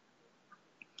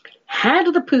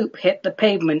 Had the poop hit the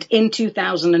pavement in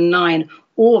 2009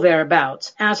 or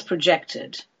thereabouts, as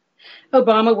projected,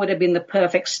 Obama would have been the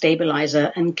perfect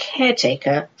stabilizer and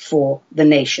caretaker for the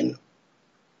nation.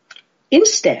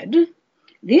 Instead,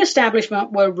 the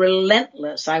establishment were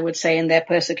relentless, I would say, in their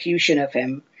persecution of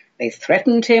him. They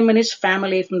threatened him and his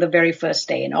family from the very first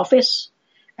day in office,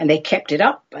 and they kept it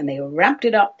up and they ramped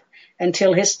it up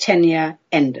until his tenure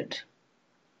ended.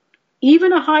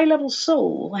 Even a high-level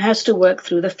soul has to work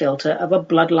through the filter of a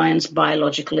bloodline's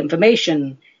biological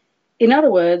information. In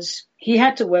other words, he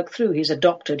had to work through his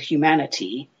adopted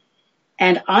humanity,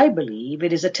 and I believe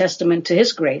it is a testament to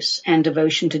his grace and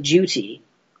devotion to duty,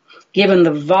 given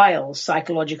the vile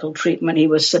psychological treatment he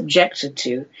was subjected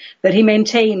to, that he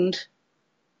maintained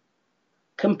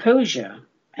composure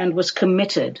and was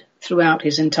committed throughout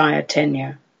his entire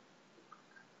tenure.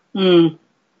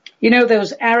 You know,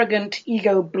 those arrogant,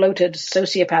 ego-bloated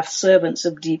sociopath servants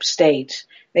of deep state,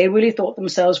 they really thought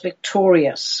themselves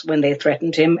victorious when they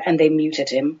threatened him and they muted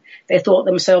him. They thought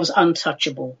themselves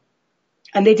untouchable.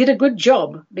 And they did a good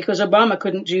job because Obama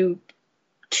couldn't do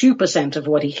 2% of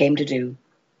what he came to do.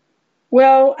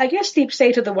 Well, I guess deep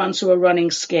state are the ones who are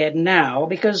running scared now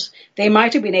because they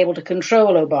might have been able to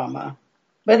control Obama,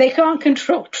 but they can't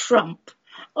control Trump.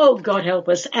 Oh, God help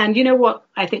us. And you know what?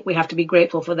 I think we have to be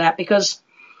grateful for that because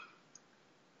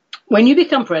when you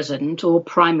become president or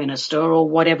prime minister or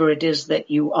whatever it is that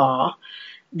you are,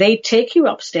 they take you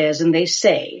upstairs and they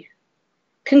say,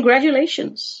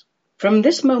 congratulations. From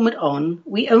this moment on,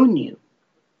 we own you.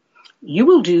 You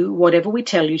will do whatever we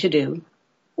tell you to do,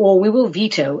 or we will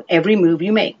veto every move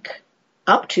you make,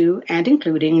 up to and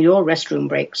including your restroom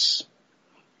breaks.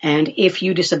 And if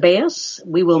you disobey us,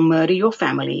 we will murder your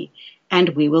family and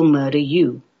we will murder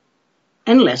you.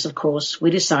 Unless, of course, we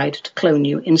decide to clone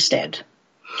you instead.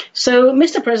 So,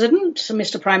 Mr. President,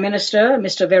 Mr. Prime Minister,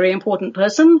 Mr. Very Important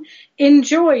Person,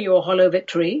 enjoy your hollow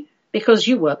victory because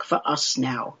you work for us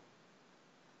now.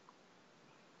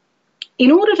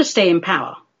 In order to stay in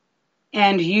power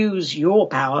and use your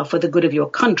power for the good of your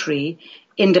country,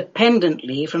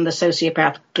 independently from the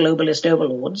sociopath globalist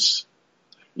overlords,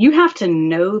 you have to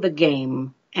know the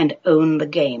game and own the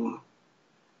game.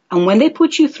 And when they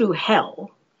put you through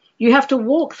hell, you have to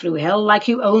walk through hell like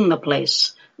you own the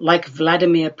place, like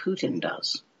Vladimir Putin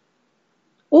does.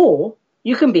 Or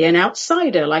you can be an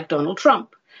outsider like Donald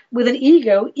Trump, with an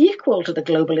ego equal to the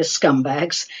globalist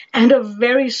scumbags and a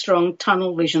very strong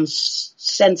tunnel vision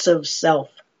sense of self.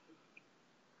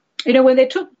 You know, when they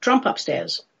took Trump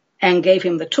upstairs and gave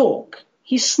him the talk,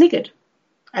 he sniggered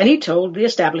and he told the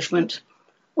establishment,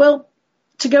 well,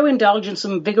 to go indulge in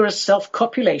some vigorous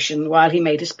self-copulation while he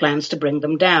made his plans to bring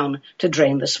them down, to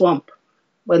drain the swamp.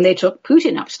 When they took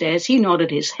Putin upstairs, he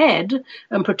nodded his head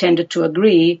and pretended to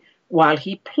agree while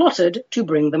he plotted to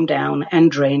bring them down and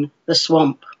drain the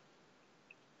swamp.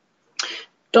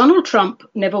 Donald Trump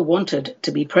never wanted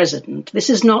to be president. This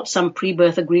is not some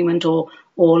pre-birth agreement or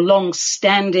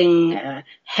long-standing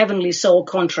heavenly soul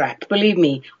contract. Believe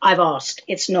me, I've asked.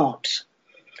 It's not.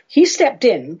 He stepped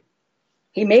in.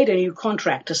 He made a new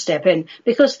contract to step in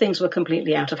because things were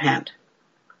completely out of hand.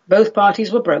 Both parties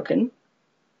were broken.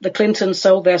 The Clintons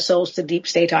sold their souls to deep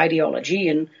state ideology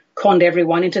and conned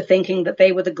everyone into thinking that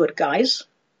they were the good guys.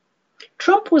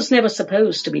 Trump was never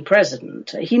supposed to be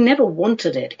president. He never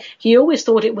wanted it. He always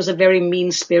thought it was a very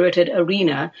mean-spirited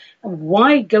arena.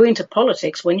 Why go into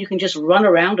politics when you can just run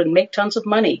around and make tons of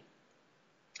money?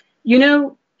 You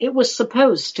know, it was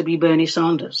supposed to be Bernie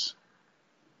Sanders.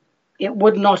 It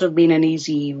would not have been an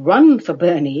easy run for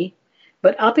Bernie,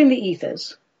 but up in the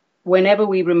ethers, whenever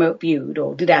we remote viewed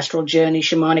or did astral journey,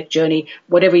 shamanic journey,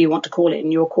 whatever you want to call it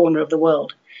in your corner of the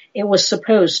world, it was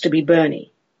supposed to be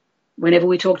Bernie. Whenever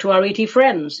we talk to our ET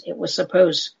friends, it was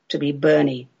supposed to be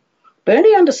Bernie.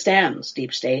 Bernie understands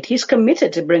deep state. He's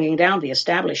committed to bringing down the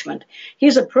establishment.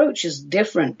 His approach is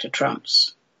different to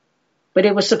Trump's. But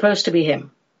it was supposed to be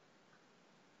him,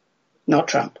 not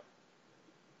Trump.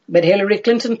 But Hillary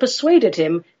Clinton persuaded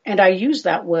him, and I use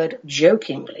that word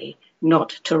jokingly, not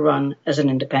to run as an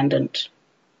independent.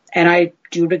 And I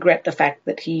do regret the fact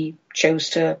that he chose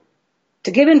to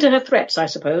give in to her threats, I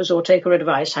suppose, or take her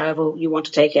advice, however you want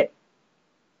to take it.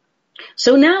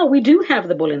 So now we do have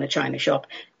the bull in the china shop,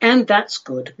 and that's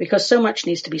good, because so much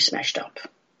needs to be smashed up.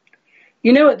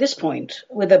 You know, at this point,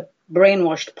 with a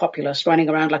brainwashed populace running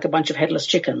around like a bunch of headless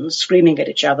chickens, screaming at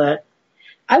each other,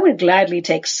 I would gladly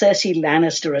take Cersei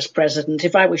Lannister as president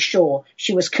if I was sure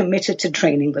she was committed to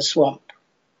draining the swamp.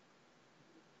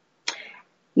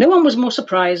 No one was more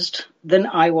surprised than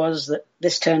I was that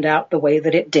this turned out the way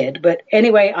that it did. But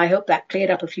anyway, I hope that cleared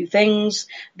up a few things.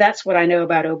 That's what I know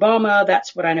about Obama.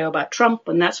 That's what I know about Trump.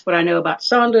 And that's what I know about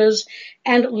Sanders.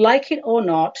 And like it or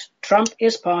not, Trump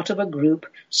is part of a group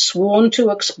sworn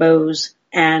to expose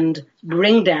and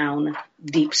bring down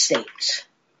deep state.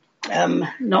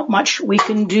 Not much we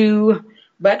can do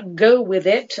but go with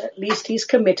it. At least he's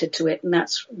committed to it. And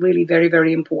that's really very,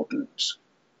 very important.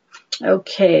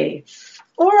 Okay.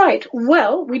 All right.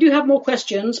 Well, we do have more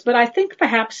questions, but I think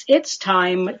perhaps it's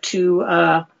time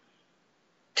to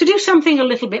do something a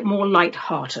little bit more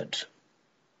light-hearted.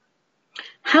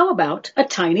 How about a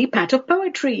tiny pat of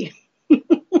poetry?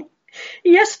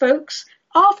 Yes, folks,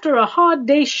 after a hard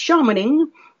day's shamaning,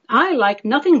 I like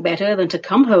nothing better than to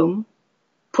come home,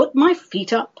 put my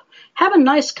feet up, have a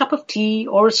nice cup of tea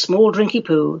or a small drinky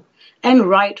poo, and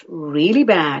write really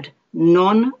bad,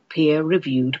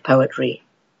 non-peer-reviewed poetry.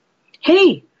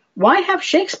 Hey, why have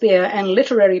Shakespeare and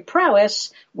literary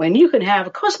prowess when you can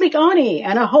have Cosmic Arnie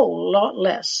and a whole lot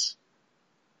less?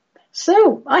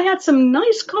 So, I had some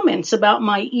nice comments about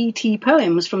my E.T.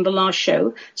 poems from the last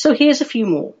show, so here's a few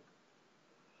more.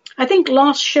 I think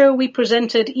last show we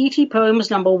presented E.T. poems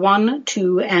number 1,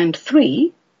 2, and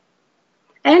 3,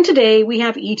 and today we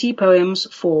have E.T. poems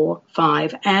 4,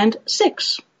 5, and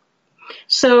 6.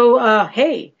 So,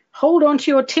 hey, hold on to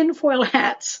your tinfoil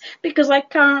hats, because I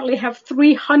currently have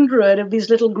 300 of these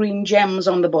little green gems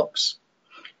on the books.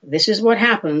 This is what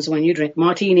happens when you drink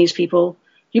martinis, people.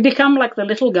 You become like the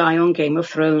little guy on Game of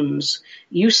Thrones.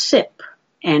 You sip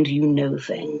and you know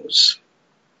things.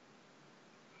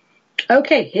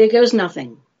 Okay, here goes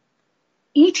nothing.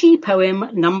 E.T. poem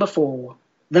number 4,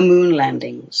 The Moon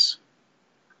Landings.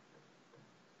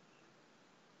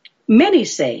 Many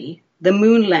say the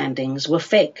moon landings were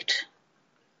faked.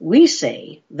 We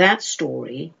say that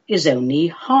story is only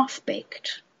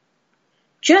half-baked.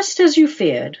 Just as you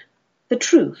feared, the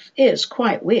truth is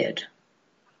quite weird.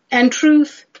 And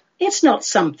truth, it's not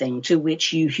something to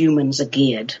which you humans are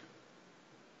geared.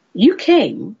 You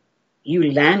came,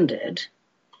 you landed,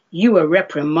 you were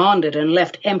reprimanded and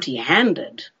left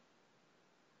empty-handed.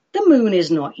 The moon is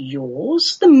not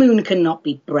yours, the moon cannot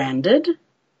be branded.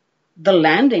 The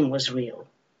landing was real,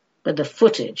 but the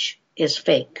footage is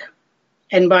fake.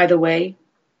 And by the way,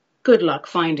 good luck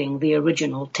finding the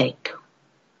original take.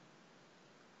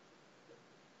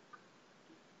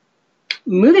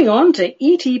 Moving on to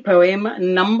E.T. poem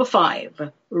number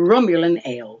 5, Romulan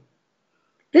Ale.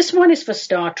 This one is for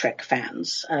Star Trek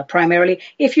fans, primarily.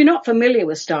 If you're not familiar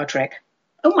with Star Trek,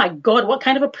 oh my God, what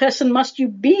kind of a person must you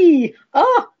be?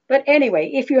 But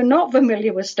anyway, if you're not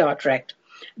familiar with Star Trek,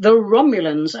 the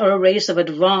Romulans are a race of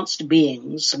advanced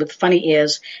beings with funny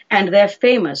ears, and they're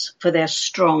famous for their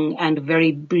strong and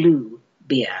very blue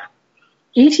beer.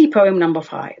 E.T. poem number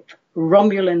 5,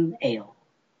 Romulan Ale.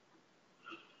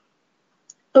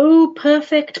 O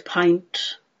perfect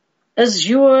pint,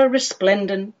 azure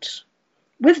resplendent,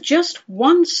 with just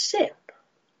one sip,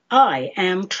 I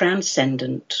am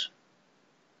transcendent.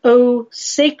 O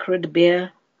sacred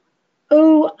beer,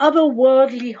 O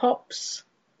otherworldly hops,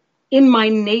 in my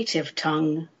native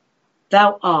tongue,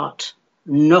 thou art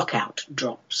knockout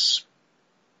drops.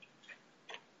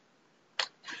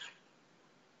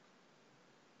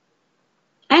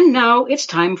 And now it's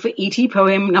time for E.T.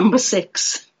 poem number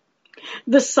 6,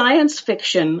 The Science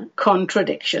Fiction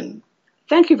Contradiction.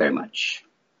 Thank you very much.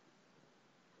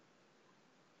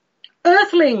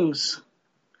 Earthlings,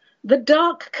 the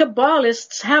dark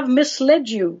Kabbalists have misled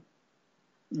you.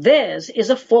 Theirs is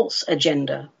a false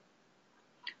agenda.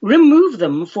 Remove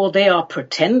them, for they are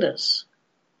pretenders.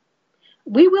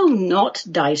 We will not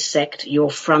dissect your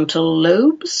frontal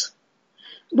lobes.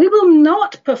 We will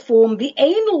not perform the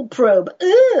anal probe.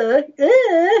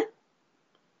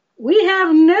 We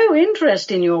have no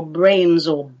interest in your brains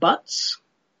or butts.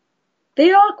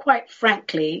 They are, quite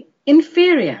frankly,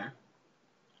 inferior.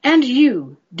 And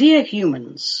you, dear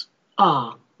humans,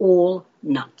 are all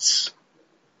nuts.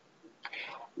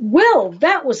 Well,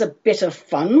 that was a bit of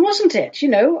fun, wasn't it? You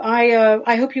know,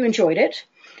 I hope you enjoyed it.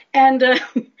 And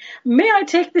may I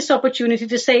take this opportunity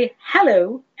to say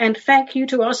hello and thank you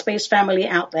to our space family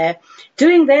out there,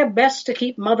 doing their best to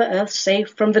keep Mother Earth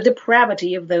safe from the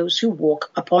depravity of those who walk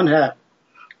upon her.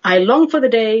 I long for the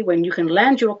day when you can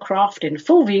land your craft in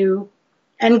full view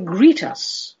and greet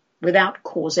us without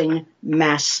causing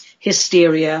mass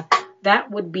hysteria.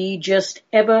 That would be just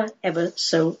ever, ever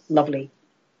so lovely.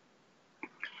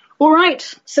 All right,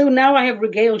 so now I have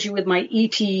regaled you with my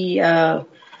E.T.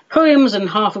 poems, and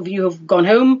half of you have gone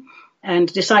home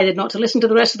and decided not to listen to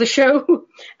the rest of the show.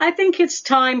 I think it's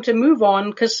time to move on,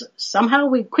 because somehow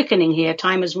we're quickening here.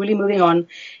 Time is really moving on.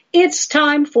 It's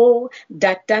time for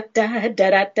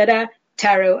da-da-da-da-da-da-da,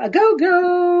 Tarot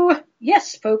A-Go-Go.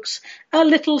 Yes, folks, a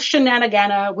little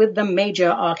shenanigana with the major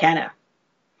arcana.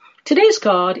 Today's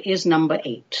card is number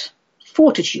 8,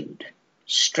 Fortitude,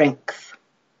 Strength.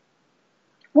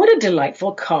 What a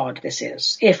delightful card this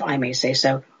is, if I may say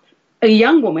so. A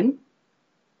young woman,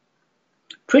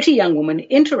 pretty young woman,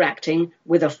 interacting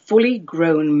with a fully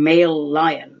grown male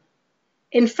lion.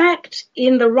 In fact,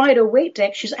 in the Rider-Waite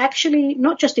deck, she's actually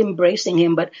not just embracing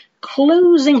him, but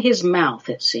closing his mouth,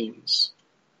 it seems.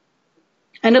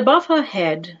 And above her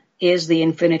head is the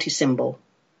infinity symbol.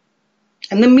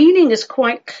 And the meaning is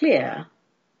quite clear.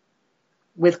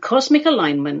 With cosmic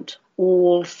alignment,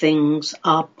 all things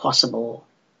are possible.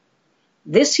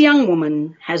 This young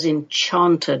woman has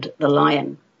enchanted the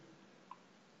lion.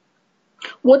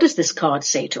 What does this card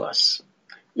say to us?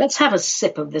 Let's have a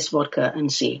sip of this vodka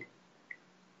and see.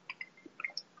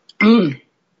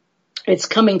 It's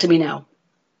coming to me now.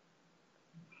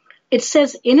 It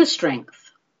says inner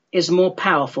strength is more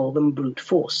powerful than brute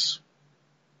force.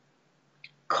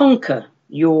 Conquer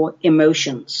your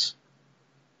emotions.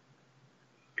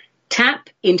 Tap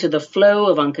into the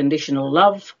flow of unconditional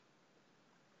love,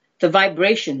 the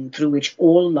vibration through which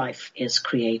all life is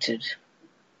created.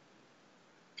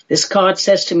 This card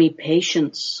says to me,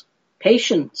 patience,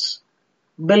 patience,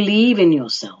 believe in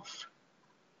yourself,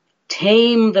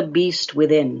 tame the beast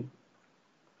within.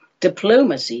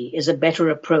 Diplomacy is a better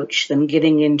approach than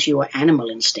giving in to your animal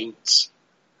instincts.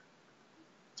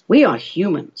 We are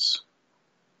humans.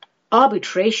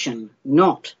 Arbitration,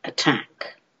 not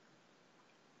attack.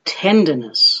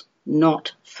 Tenderness,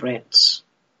 not threats.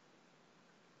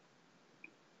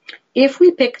 If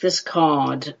we pick this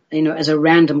card, as a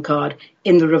random card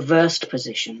in the reversed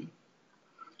position,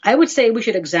 I would say we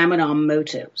should examine our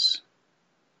motives.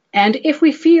 And if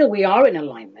we feel we are in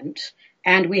alignment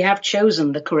and we have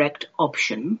chosen the correct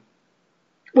option,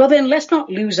 well then let's not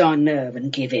lose our nerve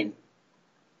and give in.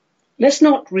 Let's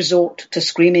not resort to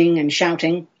screaming and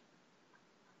shouting.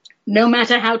 No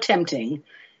matter how tempting,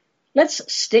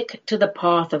 let's stick to the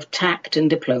path of tact and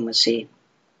diplomacy.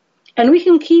 And we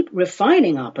can keep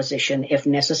refining our position if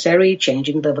necessary,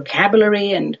 changing the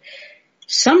vocabulary, and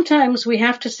sometimes we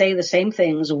have to say the same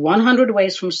things 100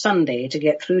 ways from Sunday to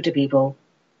get through to people.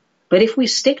 But if we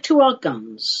stick to our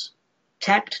guns,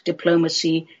 tact,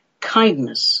 diplomacy,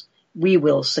 kindness, we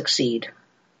will succeed.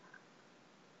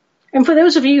 And for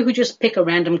those of you who just pick a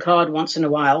random card once in a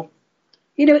while,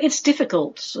 it's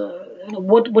difficult.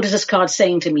 What is this card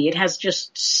saying to me? It has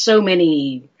just so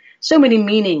many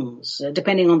meanings,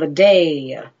 depending on the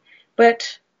day.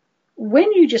 But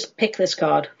when you just pick this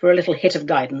card for a little hit of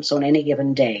guidance on any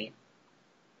given day,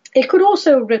 it could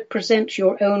also represent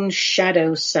your own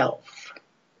shadow self,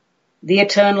 the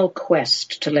eternal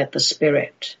quest to let the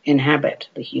spirit inhabit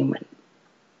the human.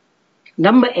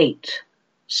 Number 8,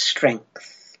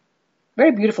 Strength.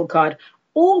 Very beautiful card.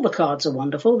 All the cards are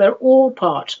wonderful. They're all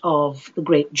part of the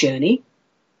great journey.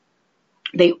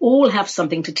 They all have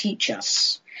something to teach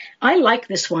us. I like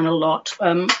this one a lot,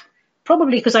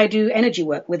 probably because I do energy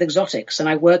work with exotics and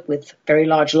I work with very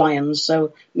large lions,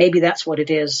 so maybe that's what it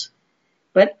is.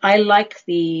 But I like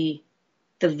the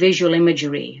visual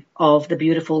imagery of the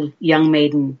beautiful young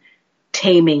maiden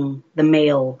taming the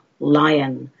male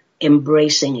lion,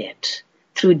 embracing it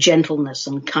through gentleness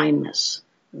and kindness.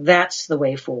 That's the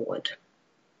way forward.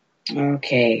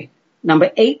 Okay,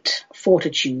 number 8,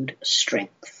 Fortitude,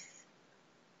 Strength.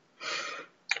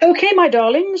 Okay, my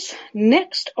darlings,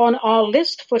 next on our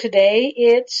list for today,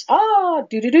 it's time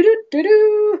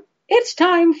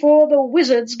for the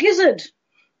Wizard's Gizzard,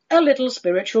 a little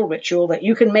spiritual ritual that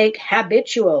you can make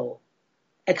habitual.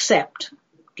 Except,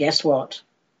 guess what?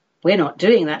 We're not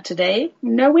doing that today.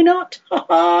 No, we're not.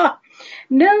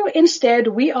 No, instead,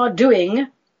 we are doing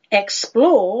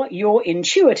Explore Your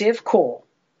Intuitive Core.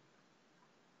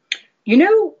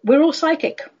 We're all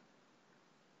psychic.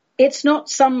 It's not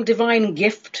some divine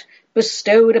gift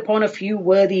bestowed upon a few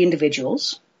worthy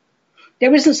individuals.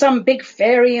 There isn't some big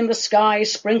fairy in the sky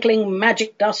sprinkling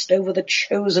magic dust over the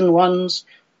chosen ones.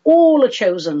 All are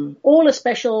chosen, all are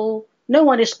special, no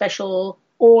one is special,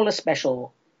 all are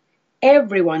special.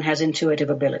 Everyone has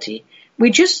intuitive ability. We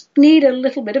just need a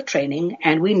little bit of training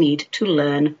and we need to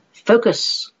learn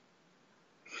focus.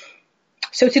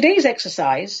 So today's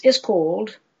exercise is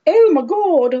called Oh my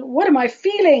God, what am I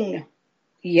feeling?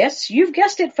 Yes, you've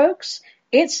guessed it, folks.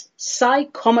 It's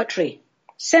psychometry,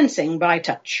 sensing by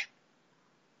touch.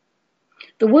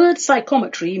 The word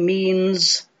psychometry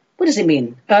means, what does it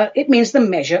mean? It means the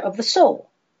measure of the soul.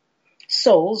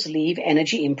 Souls leave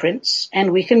energy imprints,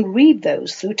 and we can read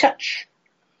those through touch.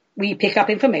 We pick up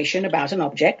information about an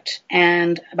object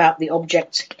and about the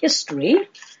object's history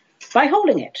by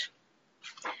holding it.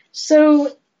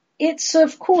 So it's,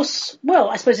 of course, well,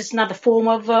 I suppose it's another form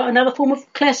of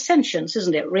clairsentience,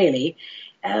 isn't it, really?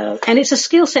 And it's a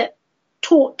skill set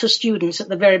taught to students at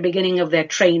the very beginning of their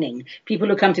training. People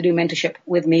who come to do mentorship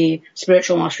with me,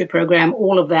 spiritual mastery program,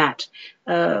 all of that.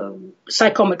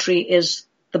 Psychometry is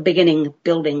the beginning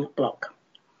building block.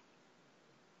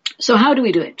 So how do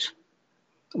we do it?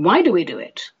 Why do we do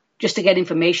it? Just to get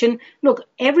information? Look,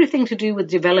 everything to do with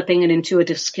developing an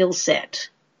intuitive skill set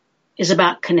is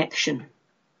about connection.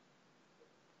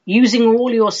 Using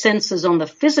all your senses on the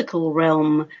physical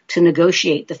realm to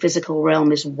negotiate the physical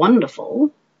realm is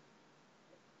wonderful,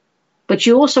 but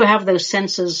you also have those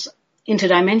senses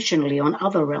interdimensionally on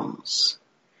other realms.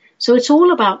 So it's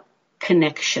all about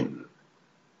connection.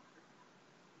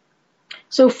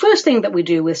 So first thing that we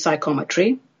do with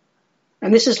psychometry,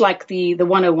 and this is like the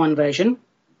 101 version,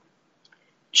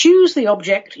 choose the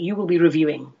object you will be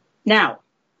reviewing. Now,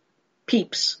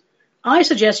 peeps, I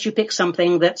suggest you pick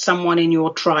something that someone in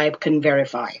your tribe can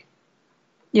verify.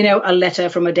 You know, a letter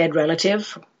from a dead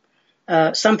relative,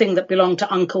 something that belonged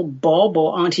to Uncle Bob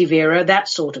or Auntie Vera, that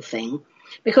sort of thing.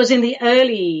 Because in the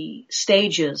early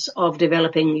stages of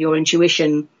developing your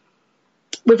intuition,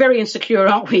 we're very insecure,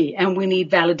 aren't we? And we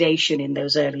need validation in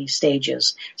those early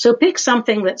stages. So pick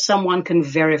something that someone can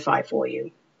verify for you.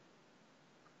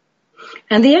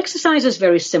 And the exercise is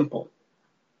very simple.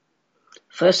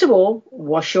 First of all,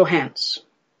 wash your hands.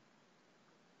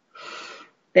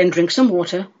 Then drink some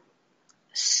water.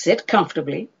 Sit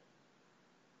comfortably.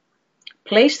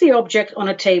 Place the object on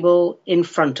a table in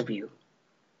front of you.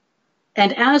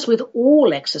 And as with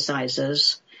all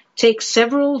exercises, take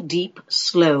several deep,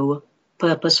 slow,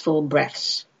 purposeful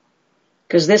breaths,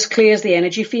 because this clears the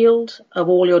energy field of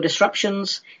all your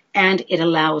disruptions and it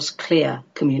allows clear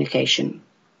communication.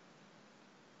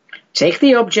 Take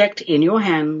the object in your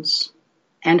hands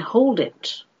and hold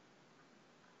it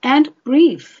and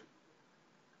breathe.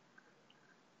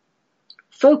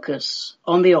 Focus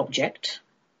on the object.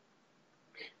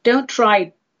 Don't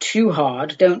try too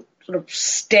hard. Don't sort of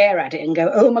stare at it and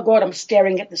go, oh my God, I'm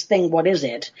staring at this thing. What is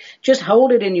it? Just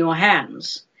hold it in your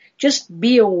hands. Just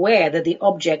be aware that the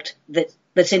object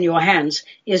that's in your hands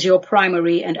is your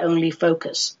primary and only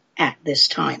focus at this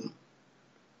time.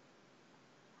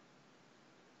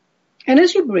 And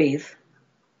as you breathe,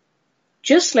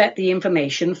 just let the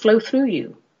information flow through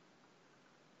you.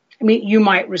 I mean, you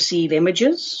might receive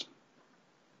images,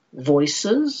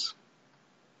 voices,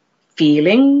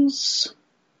 feelings,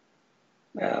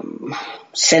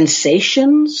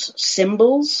 sensations,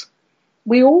 symbols.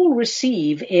 We all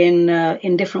receive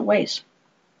in different ways.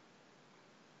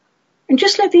 And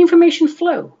just let the information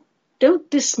flow. Don't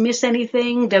dismiss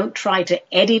anything. Don't try to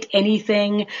edit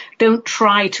anything. Don't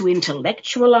try to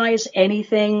intellectualize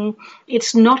anything.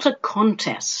 It's not a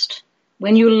contest.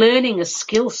 When you're learning a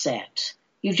skill set,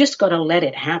 you've just got to let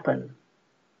it happen.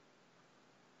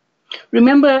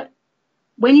 Remember,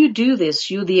 when you do this,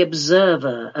 you're the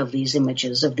observer of these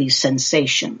images, of these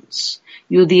sensations.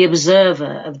 You're the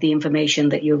observer of the information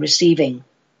that you're receiving.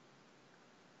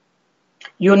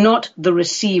 You're not the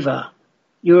receiver.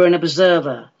 You're an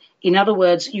observer. In other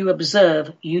words, you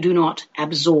observe, you do not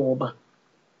absorb.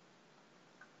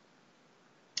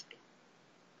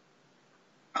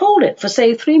 Hold it for,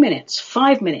 say, 3 minutes,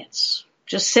 5 minutes.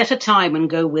 Just set a time and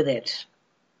go with it.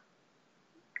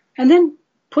 And then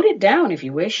put it down if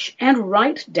you wish and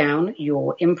write down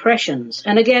your impressions.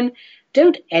 And again,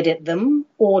 don't edit them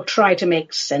or try to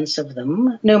make sense of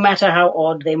them, no matter how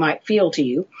odd they might feel to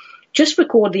you. Just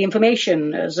record the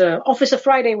information. As Officer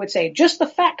Friday would say, just the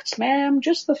facts, ma'am,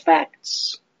 just the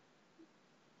facts.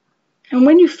 And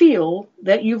when you feel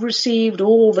that you've received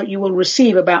all that you will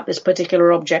receive about this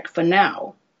particular object for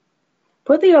now,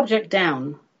 put the object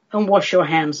down and wash your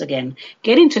hands again.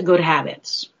 Get into good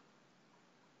habits.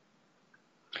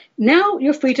 Now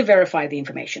you're free to verify the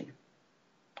information.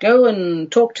 Go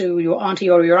and talk to your auntie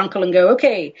or your uncle and go,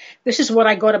 okay, this is what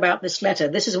I got about this letter.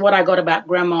 This is what I got about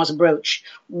grandma's brooch.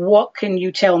 What can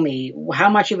you tell me? How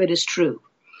much of it is true?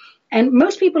 And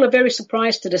most people are very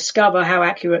surprised to discover how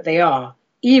accurate they are,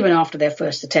 even after their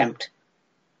first attempt.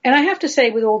 And I have to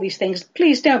say with all these things,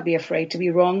 please don't be afraid to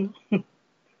be wrong.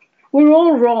 We're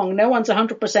all wrong. No one's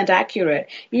 100% accurate,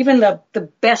 even the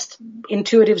best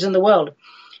intuitives in the world.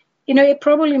 it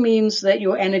probably means that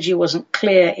your energy wasn't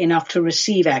clear enough to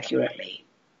receive accurately.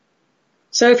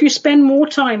 So if you spend more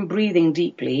time breathing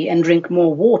deeply and drink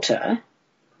more water,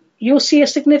 you'll see a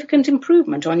significant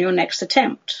improvement on your next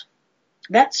attempt.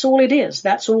 That's all it is.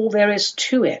 That's all there is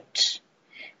to it.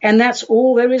 And that's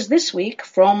all there is this week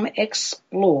from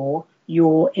Explore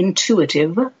Your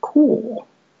Intuitive Core.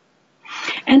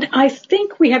 And I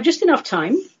think we have just enough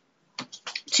time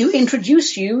to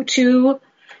introduce you to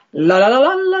La La La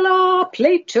La La La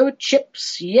Plato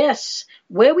Chips, yes,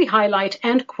 where we highlight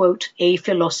and quote a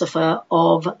philosopher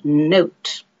of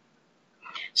note.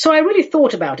 So I really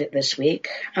thought about it this week.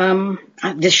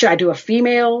 Should I do a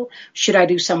female? Should I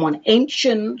do someone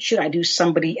ancient? Should I do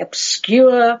somebody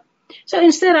obscure? So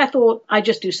instead I thought I'd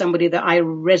just do somebody that I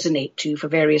resonate to for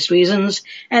various reasons.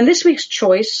 And this week's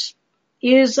choice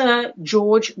is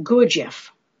George Gurdjieff,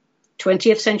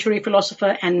 20th century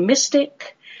philosopher and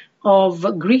mystic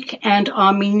of Greek and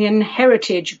Armenian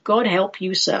heritage. God help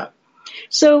you, sir.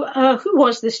 So who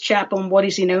was this chap and what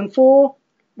is he known for?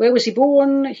 Where was he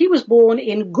born? He was born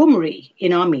in Gyumri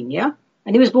in Armenia,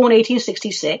 and he was born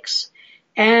 1866,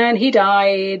 and he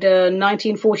died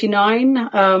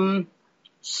 1949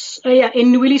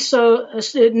 in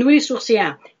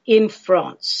Neuilly-sur-Seine in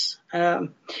France.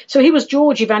 So he was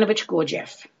George Ivanovich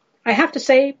Gurdjieff. I have to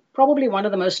say, probably one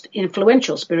of the most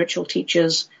influential spiritual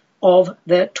teachers of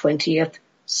the 20th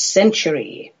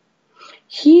century.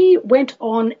 He went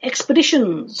on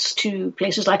expeditions to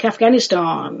places like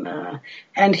Afghanistan,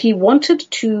 and he wanted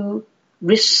to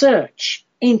research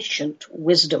ancient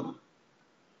wisdom.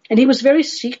 And he was very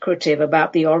secretive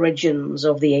about the origins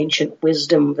of the ancient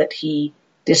wisdom that he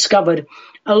discovered.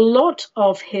 A lot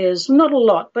of his, not a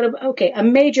lot, but a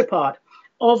major part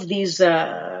of these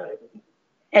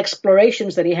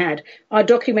explorations that he had are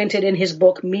documented in his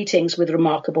book, Meetings with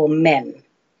Remarkable Men.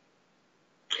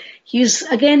 He's,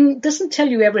 again, doesn't tell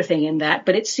you everything in that,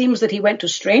 but it seems that he went to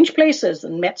strange places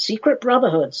and met secret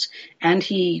brotherhoods, and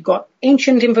he got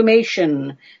ancient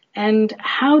information. And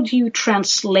how do you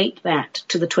translate that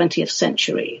to the 20th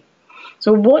century?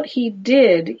 So what he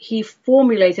did, he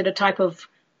formulated a type of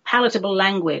palatable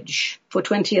language for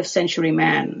 20th century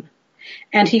man.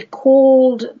 And he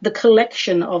called the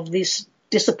collection of these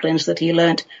disciplines that he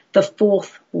learnt the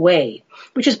Fourth Way,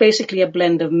 which is basically a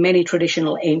blend of many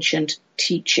traditional ancient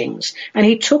teachings. And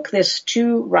he took this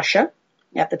to Russia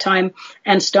at the time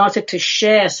and started to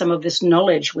share some of this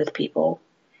knowledge with people.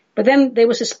 But then there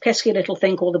was this pesky little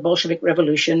thing called the Bolshevik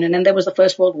Revolution, and then there was the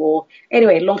First World War.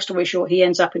 Anyway, long story short, he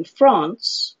ends up in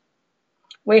France,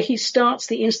 where he starts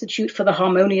the Institute for the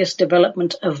Harmonious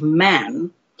Development of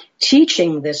Man,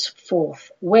 teaching this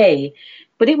Fourth Way.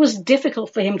 But it was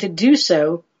difficult for him to do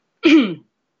so,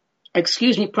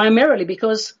 primarily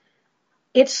because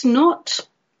it's not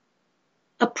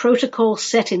a protocol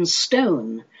set in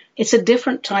stone. It's a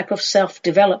different type of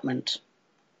self-development.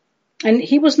 And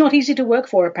he was not easy to work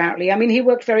for, apparently. I mean, he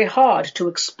worked very hard to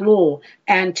explore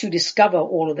and to discover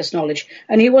all of this knowledge.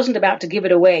 And he wasn't about to give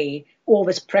it away, all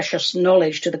this precious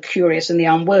knowledge, to the curious and the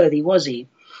unworthy, was he?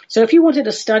 So if you wanted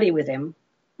to study with him,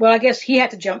 well, I guess he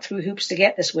had to jump through hoops to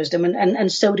get this wisdom,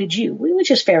 and so did you, which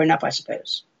is fair enough, I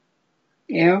suppose.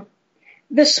 You know,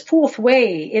 this Fourth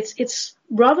Way, it's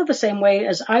rather the same way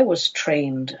as I was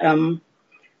trained.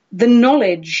 The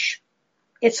knowledge,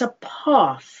 it's a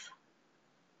path,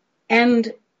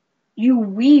 and you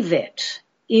weave it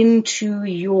into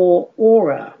your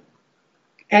aura.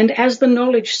 And as the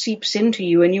knowledge seeps into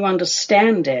you and you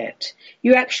understand it,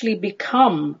 you actually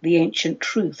become the ancient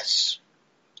truths.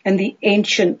 And the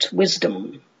ancient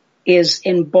wisdom is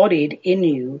embodied in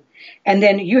you. And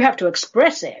then you have to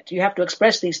express it. You have to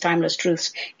express these timeless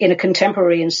truths in a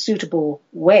contemporary and suitable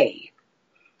way.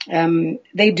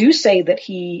 They do say that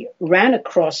he ran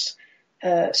across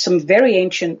some very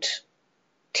ancient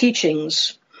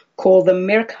teachings called the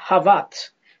Merkhavat,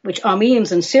 which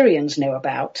Armenians and Syrians know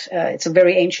about. It's a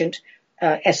very ancient,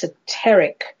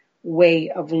 esoteric way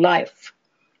of life.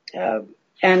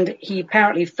 And he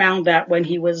apparently found that when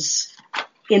he was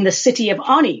in the city of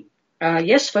Ani.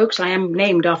 Yes, folks, I am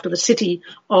named after the city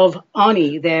of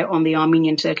Ani there on the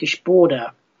Armenian-Turkish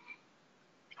border.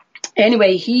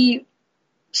 Anyway, he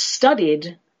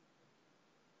studied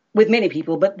with many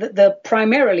people, but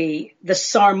primarily the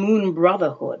Sarmoon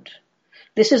Brotherhood.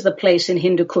 This is the place in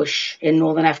Hindu Kush in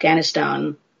northern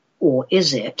Afghanistan, or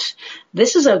is it?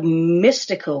 This is a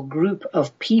mystical group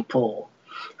of people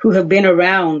who have been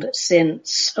around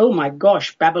since, oh my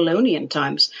gosh, Babylonian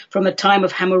times, from the time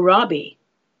of Hammurabi.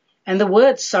 And the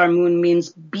word Sarmoon means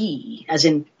bee, as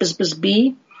in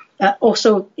bee.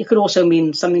 Also, it could also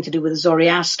mean something to do with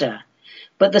Zoroaster.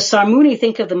 But the Sarmooni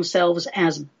think of themselves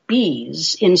as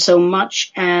bees in so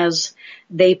much as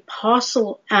they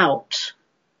parcel out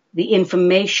the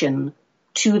information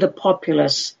to the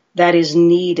populace that is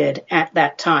needed at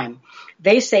that time.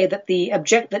 They say that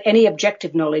that any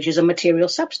objective knowledge is a material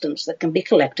substance that can be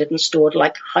collected and stored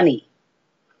like honey.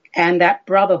 And that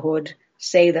Brotherhood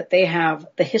say that they have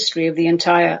the history of the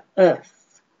entire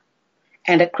earth.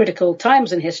 And at critical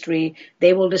times in history,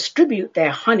 they will distribute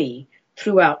their honey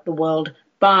throughout the world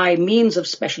by means of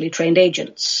specially trained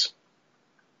agents.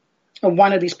 And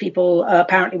one of these people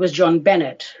apparently was John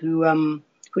Bennett, who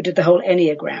did the whole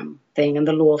Enneagram thing and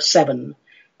the Law of Seven,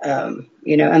 and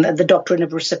the doctrine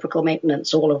of reciprocal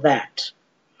maintenance, all of that.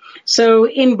 So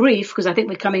in brief, because I think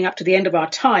we're coming up to the end of our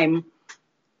time,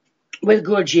 with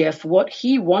Gurdjieff, what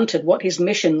he wanted, what his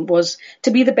mission was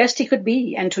to be the best he could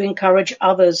be and to encourage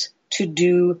others to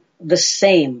do the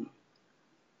same.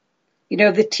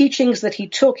 The teachings that he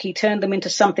took, he turned them into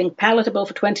something palatable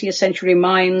for 20th century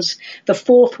minds. The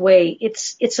fourth way,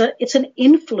 it's an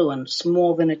influence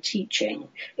more than a teaching.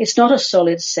 It's not a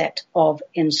solid set of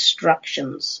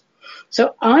instructions.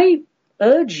 So I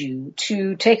urge you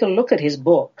to take a look at his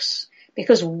books,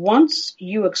 because once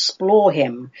you explore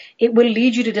him, it will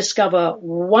lead you to discover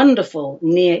wonderful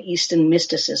Near Eastern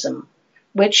mysticism,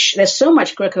 which there's so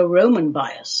much Greco-Roman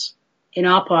bias in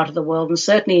our part of the world, and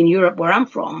certainly in Europe where I'm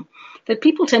from, that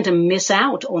people tend to miss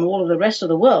out on all of the rest of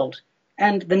the world.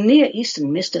 And the Near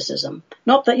Eastern mysticism,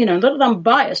 not that I'm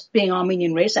biased being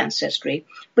Armenian race ancestry,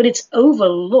 but it's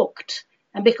overlooked.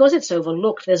 And because it's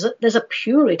overlooked, there's a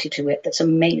purity to it that's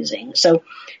amazing. So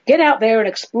get out there and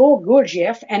explore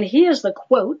Gurdjieff. And here's the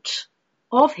quote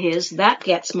of his that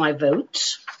gets my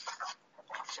vote.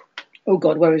 Oh,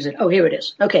 God, where is it? Oh, here it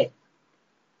is. Okay.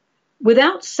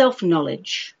 Without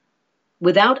self-knowledge,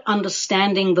 without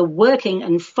understanding the working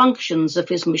and functions of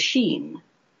his machine,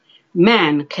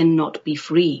 man cannot be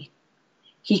free.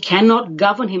 He cannot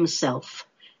govern himself,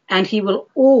 and he will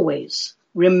always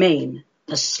remain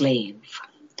a slave.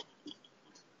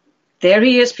 There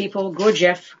he is, people.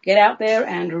 Gurdjieff. Get out there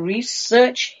and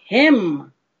research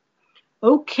him.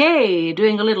 Okay,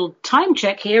 doing a little time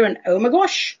check here, and oh my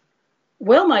gosh.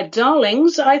 Well, my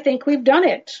darlings, I think we've done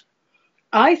it.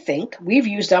 I think we've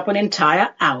used up an entire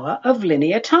hour of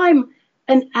linear time,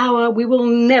 an hour we will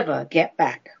never get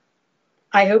back.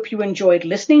 I hope you enjoyed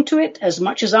listening to it as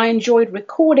much as I enjoyed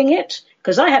recording it,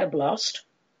 because I had a blast.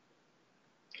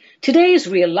 Today's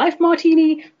real-life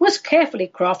martini was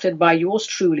carefully crafted by yours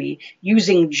truly,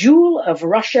 using Jewel of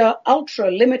Russia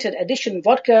Ultra Limited Edition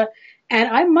vodka, and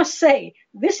I must say,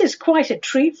 this is quite a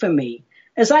treat for me,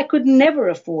 as I could never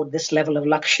afford this level of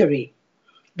luxury.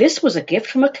 This was a gift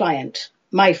from a client,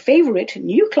 my favorite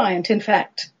new client, in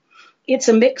fact. It's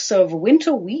a mix of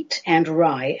winter wheat and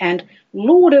rye, and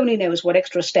Lord only knows what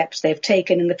extra steps they've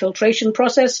taken in the filtration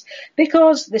process,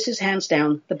 because this is hands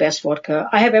down the best vodka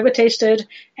I have ever tasted,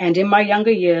 and in my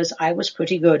younger years I was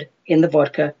pretty good in the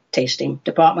vodka tasting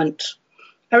department.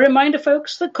 A reminder,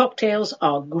 folks, that cocktails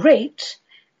are great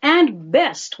and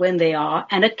best when they are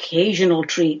an occasional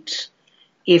treat.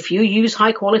 If you use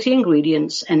high-quality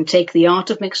ingredients and take the art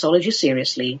of mixology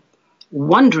seriously,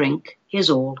 one drink is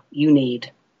all you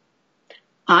need.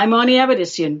 I'm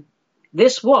Avedissian.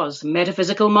 This was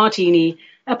Metaphysical Martini,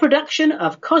 a production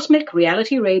of Cosmic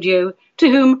Reality Radio, to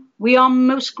whom we are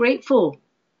most grateful.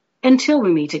 Until we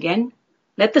meet again,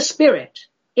 let the spirit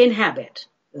inhabit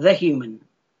the human.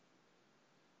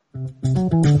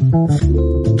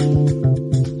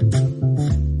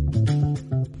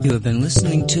 You have been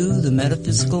listening to the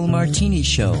Metaphysical Martini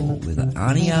Show with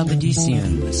Ani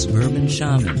Avedissian, the Suburban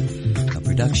Shaman, a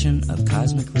production of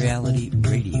Cosmic Reality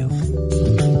Radio.